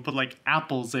basket that you would put like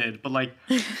apples in. But like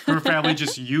her family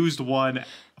just used one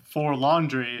for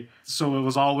laundry, so it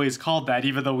was always called that,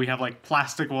 even though we have like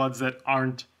plastic ones that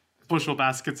aren't bushel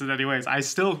baskets in any ways. I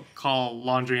still call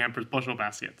laundry hampers bushel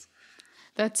baskets.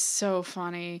 That's so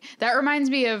funny. That reminds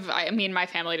me of, I mean, my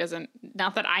family doesn't,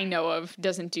 not that I know of,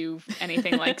 doesn't do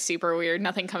anything like super weird.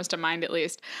 Nothing comes to mind, at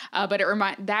least. But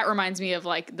that reminds me of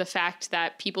like the fact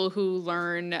that people who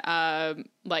learn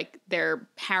like their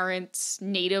parents'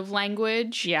 native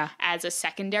language as a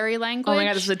secondary language. Oh my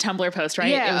God, this is a Tumblr post, right?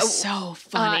 Yeah. It was so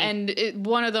funny. And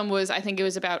one of them was, I think it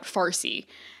was about Farsi.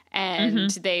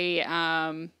 And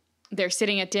they're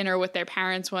sitting at dinner with their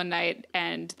parents one night,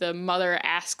 and the mother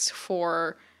asks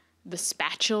for the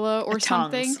spatula or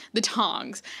something. The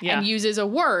tongs. And uses a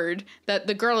word that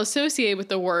the girl associated with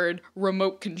the word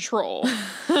remote control.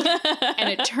 And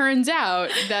it turns out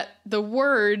that the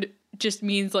word just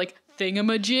means like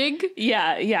thingamajig.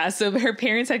 Yeah. So her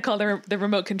parents had called her the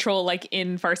remote control, like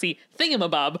in Farsi,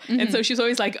 thingamabob. And so she's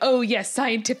always like, oh, yes,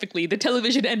 scientifically, the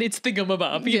television and its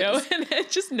thingamabob, you know? And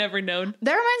it's just never known.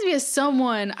 That reminds me of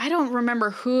someone, I don't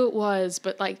remember who it was,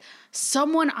 but like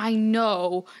someone I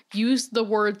know used the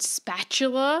word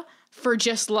spatula for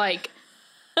just like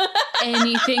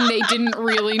anything they didn't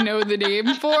really know the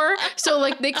name for. So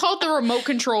like they called the remote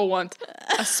control once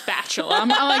a spatula.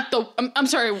 I'm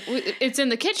sorry, it's in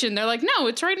the kitchen. They're like, no,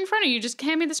 it's right in front of you. Just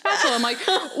hand me the spatula. I'm like,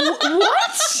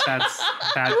 what?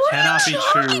 That cannot be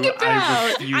true.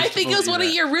 I think it was one of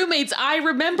your roommates. I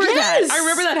remember Yes! that. I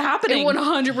remember that happening. It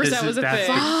 100% was a that's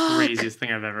thing. the craziest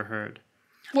thing I've ever heard.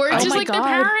 Where it's Oh just my like the God.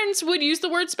 parents would use the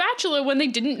word spatula when they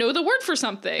didn't know the word for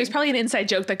something. There's probably an inside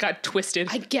joke that got twisted.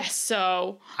 I guess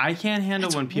so. I can't handle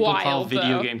That's when people call wild,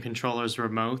 video though. game controllers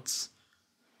remotes.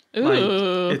 Ooh.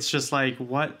 Like, it's just like,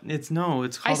 what? It's called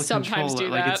a sometimes controller. do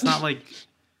Like, that. it's not like,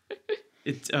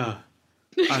 it's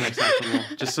unacceptable.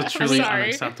 Just a truly sorry.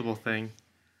 unacceptable thing.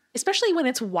 Especially when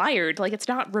it's wired, like it's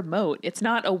not remote. It's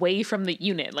not away from the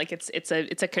unit. Like it's a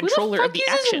Who controller the of fuck the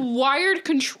uses action. wired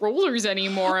controllers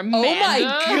anymore, Amanda? Oh my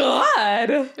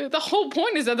god! The whole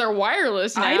point is that they're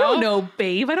wireless now. I don't know,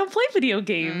 babe. I don't play video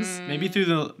games. Maybe through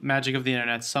the magic of the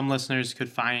internet, some listeners could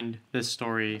find this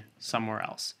story somewhere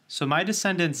else. So my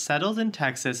descendants settled in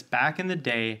Texas back in the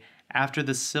day after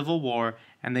the Civil War,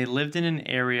 and they lived in an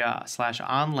area /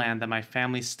 on land that my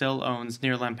family still owns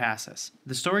near Lampasas.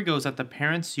 The story goes that the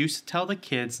parents used to tell the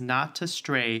kids not to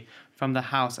stray from the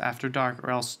house after dark or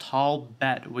else Tall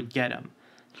Bet would get them.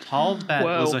 Tall Bet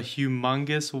Whoa. was a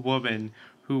humongous woman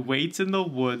who waits in the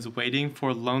woods waiting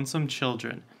for lonesome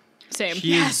children. Same.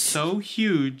 She is so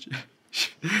huge.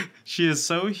 She is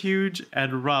so huge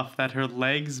and rough that her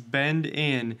legs bend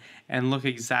in and look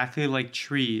exactly like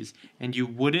trees, and you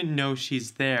wouldn't know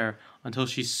she's there until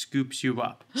she scoops you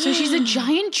up. So she's a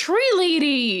giant tree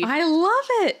lady. I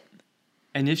love it.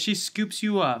 And if she scoops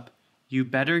you up, you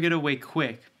better get away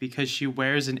quick because she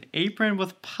wears an apron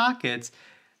with pockets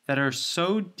that are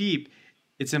so deep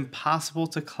it's impossible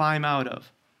to climb out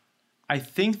of. I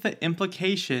think the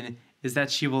implication is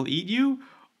that she will eat you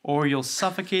or you'll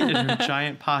suffocate in her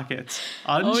giant pockets.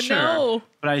 Unsure, no.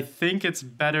 but I think it's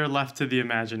better left to the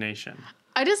imagination.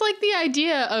 I just like the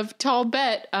idea of Tall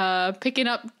Bet picking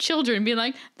up children and being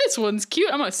like, this one's cute.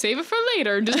 I'm going to save it for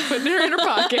later and just putting her in her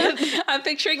pocket. I'm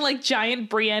picturing like giant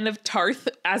Brienne of Tarth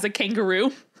as a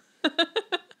kangaroo.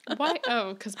 Why?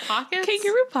 Oh, because pockets?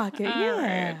 Kangaroo pocket, All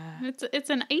yeah. right. It's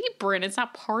an apron. It's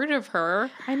not part of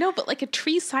her. I know, but like a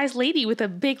tree-sized lady with a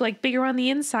big, like bigger on the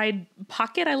inside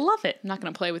pocket. I love it. I'm not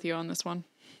going to play with you on this one.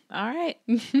 All right.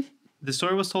 The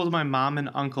story was told to my mom and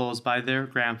uncles by their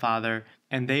grandfather,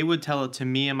 and they would tell it to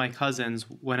me and my cousins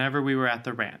whenever we were at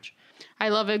the ranch. I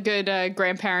love a good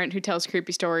grandparent who tells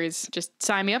creepy stories. Just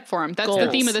sign me up for him. That's the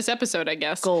Goals. theme of this episode, I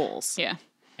guess. Goals. Yeah.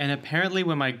 And apparently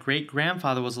when my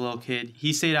great-grandfather was a little kid,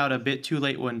 he stayed out a bit too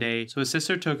late one day, so his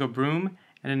sister took a broom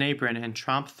and an apron and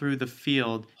tromped through the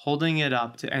field, holding it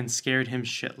up and scared him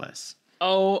shitless.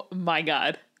 Oh my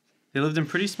god. They lived in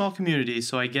pretty small communities,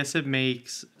 so I guess it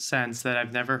makes sense that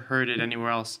I've never heard it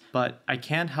anywhere else, but I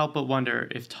can't help but wonder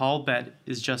if Tall Bet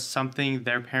is just something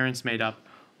their parents made up,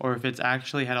 or if it's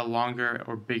actually had a longer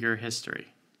or bigger history.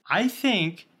 I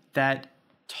think that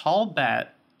Tall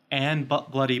Bet and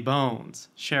Bloody Bones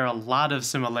share a lot of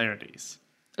similarities.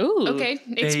 Ooh. Okay,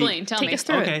 explain. Tell take me. us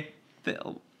through it. Okay.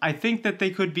 I think that they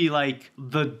could be like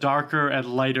the darker and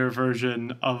lighter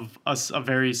version of a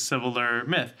very similar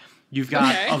myth. You've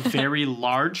got Okay. a very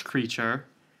large creature.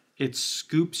 It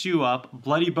scoops you up.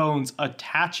 Bloody Bones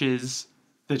attaches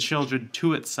the children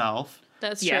to itself.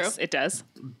 That's Yes, true. it does.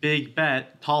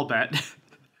 Tall Bet.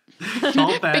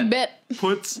 Tall Bet Big bet.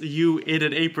 puts you in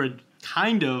an apron,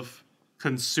 kind of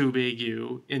consuming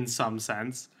you in some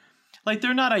sense. Like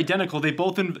they're not identical. They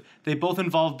both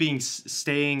involve being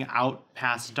staying out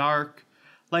past dark.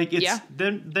 Like it's Yeah.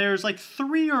 there's like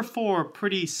 3 or 4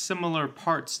 pretty similar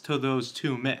parts to those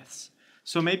two myths.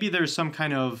 So maybe there's some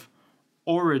kind of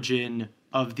origin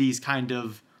of these kind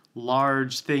of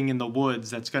large thing in the woods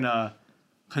that's gonna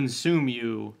consume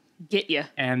you, Get ya.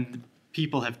 and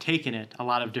people have taken it a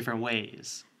lot of different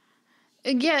ways.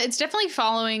 Yeah, it's definitely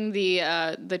following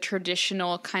the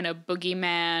traditional kind of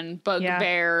boogeyman,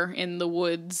 bugbear in the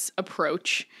woods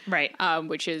approach. Right.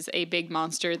 Which is a big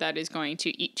monster that is going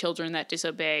to eat children that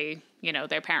disobey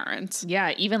their parents.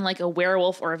 Yeah, even like a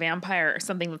werewolf or a vampire or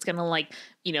something that's going to like,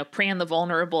 prey on the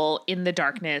vulnerable in the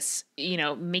darkness,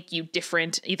 make you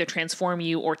different, either transform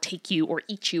you or take you or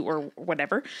eat you or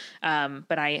whatever.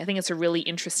 But I think it's a really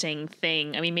interesting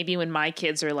thing. I mean, maybe when my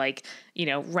kids are like,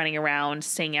 running around,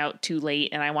 staying out too late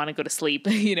and I want to go to sleep,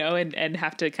 and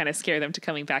have to kind of scare them to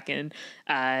coming back in,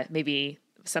 maybe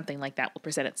something like that will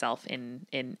present itself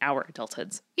in our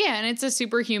adulthoods. Yeah, and it's a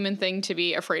superhuman thing to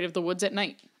be afraid of the woods at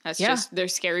night. That's just,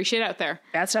 there's scary shit out there.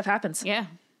 Bad stuff happens. Yeah.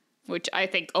 Which I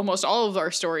think almost all of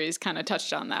our stories kind of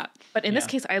touched on that. But in this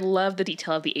case, I love the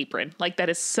detail of the apron. Like that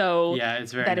is so,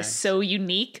 it's very that nice. is so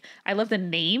unique. I love the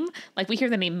name. Like we hear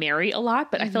the name Mary a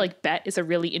lot, but I feel like Bet is a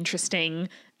really interesting,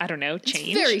 I don't know, change.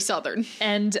 It's very Southern.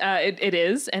 And it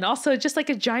is. And also just like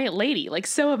a giant lady. Like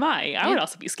so am I. I would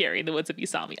also be scary in the woods if you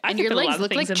saw me. I And could your fit a lot legs of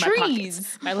look things like in my trees.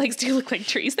 pockets. My legs do look like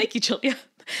trees. Thank you, Julia.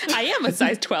 I am a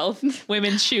size 12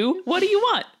 women's shoe. What do you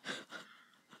want?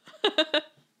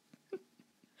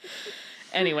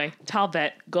 Anyway, tall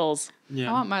Bet, goals. Yeah.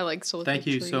 I want my legs to look Thank like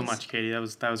you trees. so much, Katie. That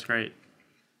was great.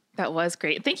 That was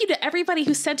great. Thank you to everybody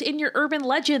who sent in your urban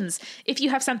legends. If you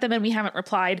have sent them and we haven't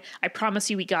replied, I promise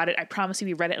you we got it. I promise you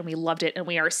we read it and we loved it. And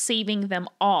we are saving them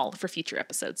all for future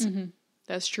episodes. Mm-hmm.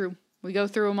 That's true. We go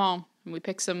through them all and we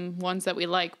pick some ones that we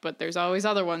like, but there's always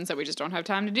other ones that we just don't have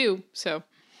time to do. So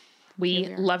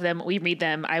we love them. We read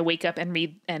them. I wake up and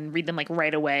read them like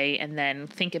right away and then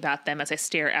think about them as I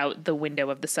stare out the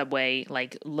window of the subway,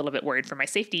 like a little bit worried for my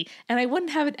safety. And I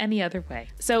wouldn't have it any other way.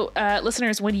 So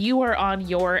listeners, when you are on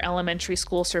your elementary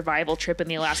school survival trip in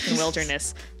the Alaskan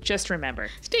wilderness, just remember,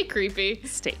 stay creepy.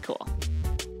 Stay cool.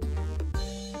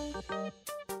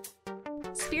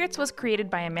 Spirits was created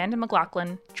by Amanda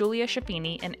McLaughlin, Julia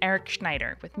Schaffini, and Eric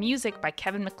Schneider, with music by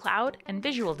Kevin MacLeod and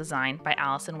visual design by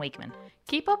Allison Wakeman.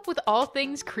 Keep up with all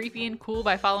things creepy and cool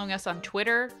by following us on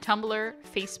Twitter, Tumblr,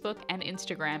 Facebook, and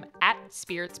Instagram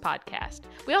 @Spirits Podcast.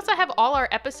 We also have all our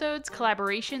episodes,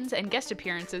 collaborations, and guest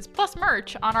appearances, plus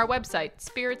merch on our website,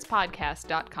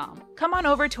 spiritspodcast.com. Come on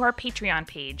over to our Patreon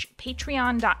page,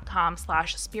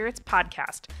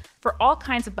 patreon.com/spiritspodcast, for all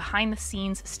kinds of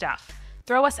behind-the-scenes stuff.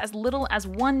 Throw us as little as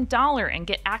 $1 and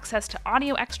get access to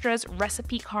audio extras,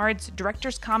 recipe cards,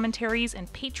 director's commentaries,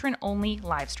 and patron-only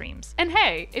live streams. And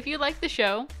hey, if you like the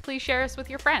show, please share us with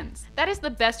your friends. That is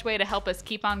the best way to help us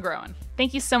keep on growing.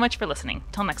 Thank you so much for listening.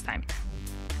 Till next time.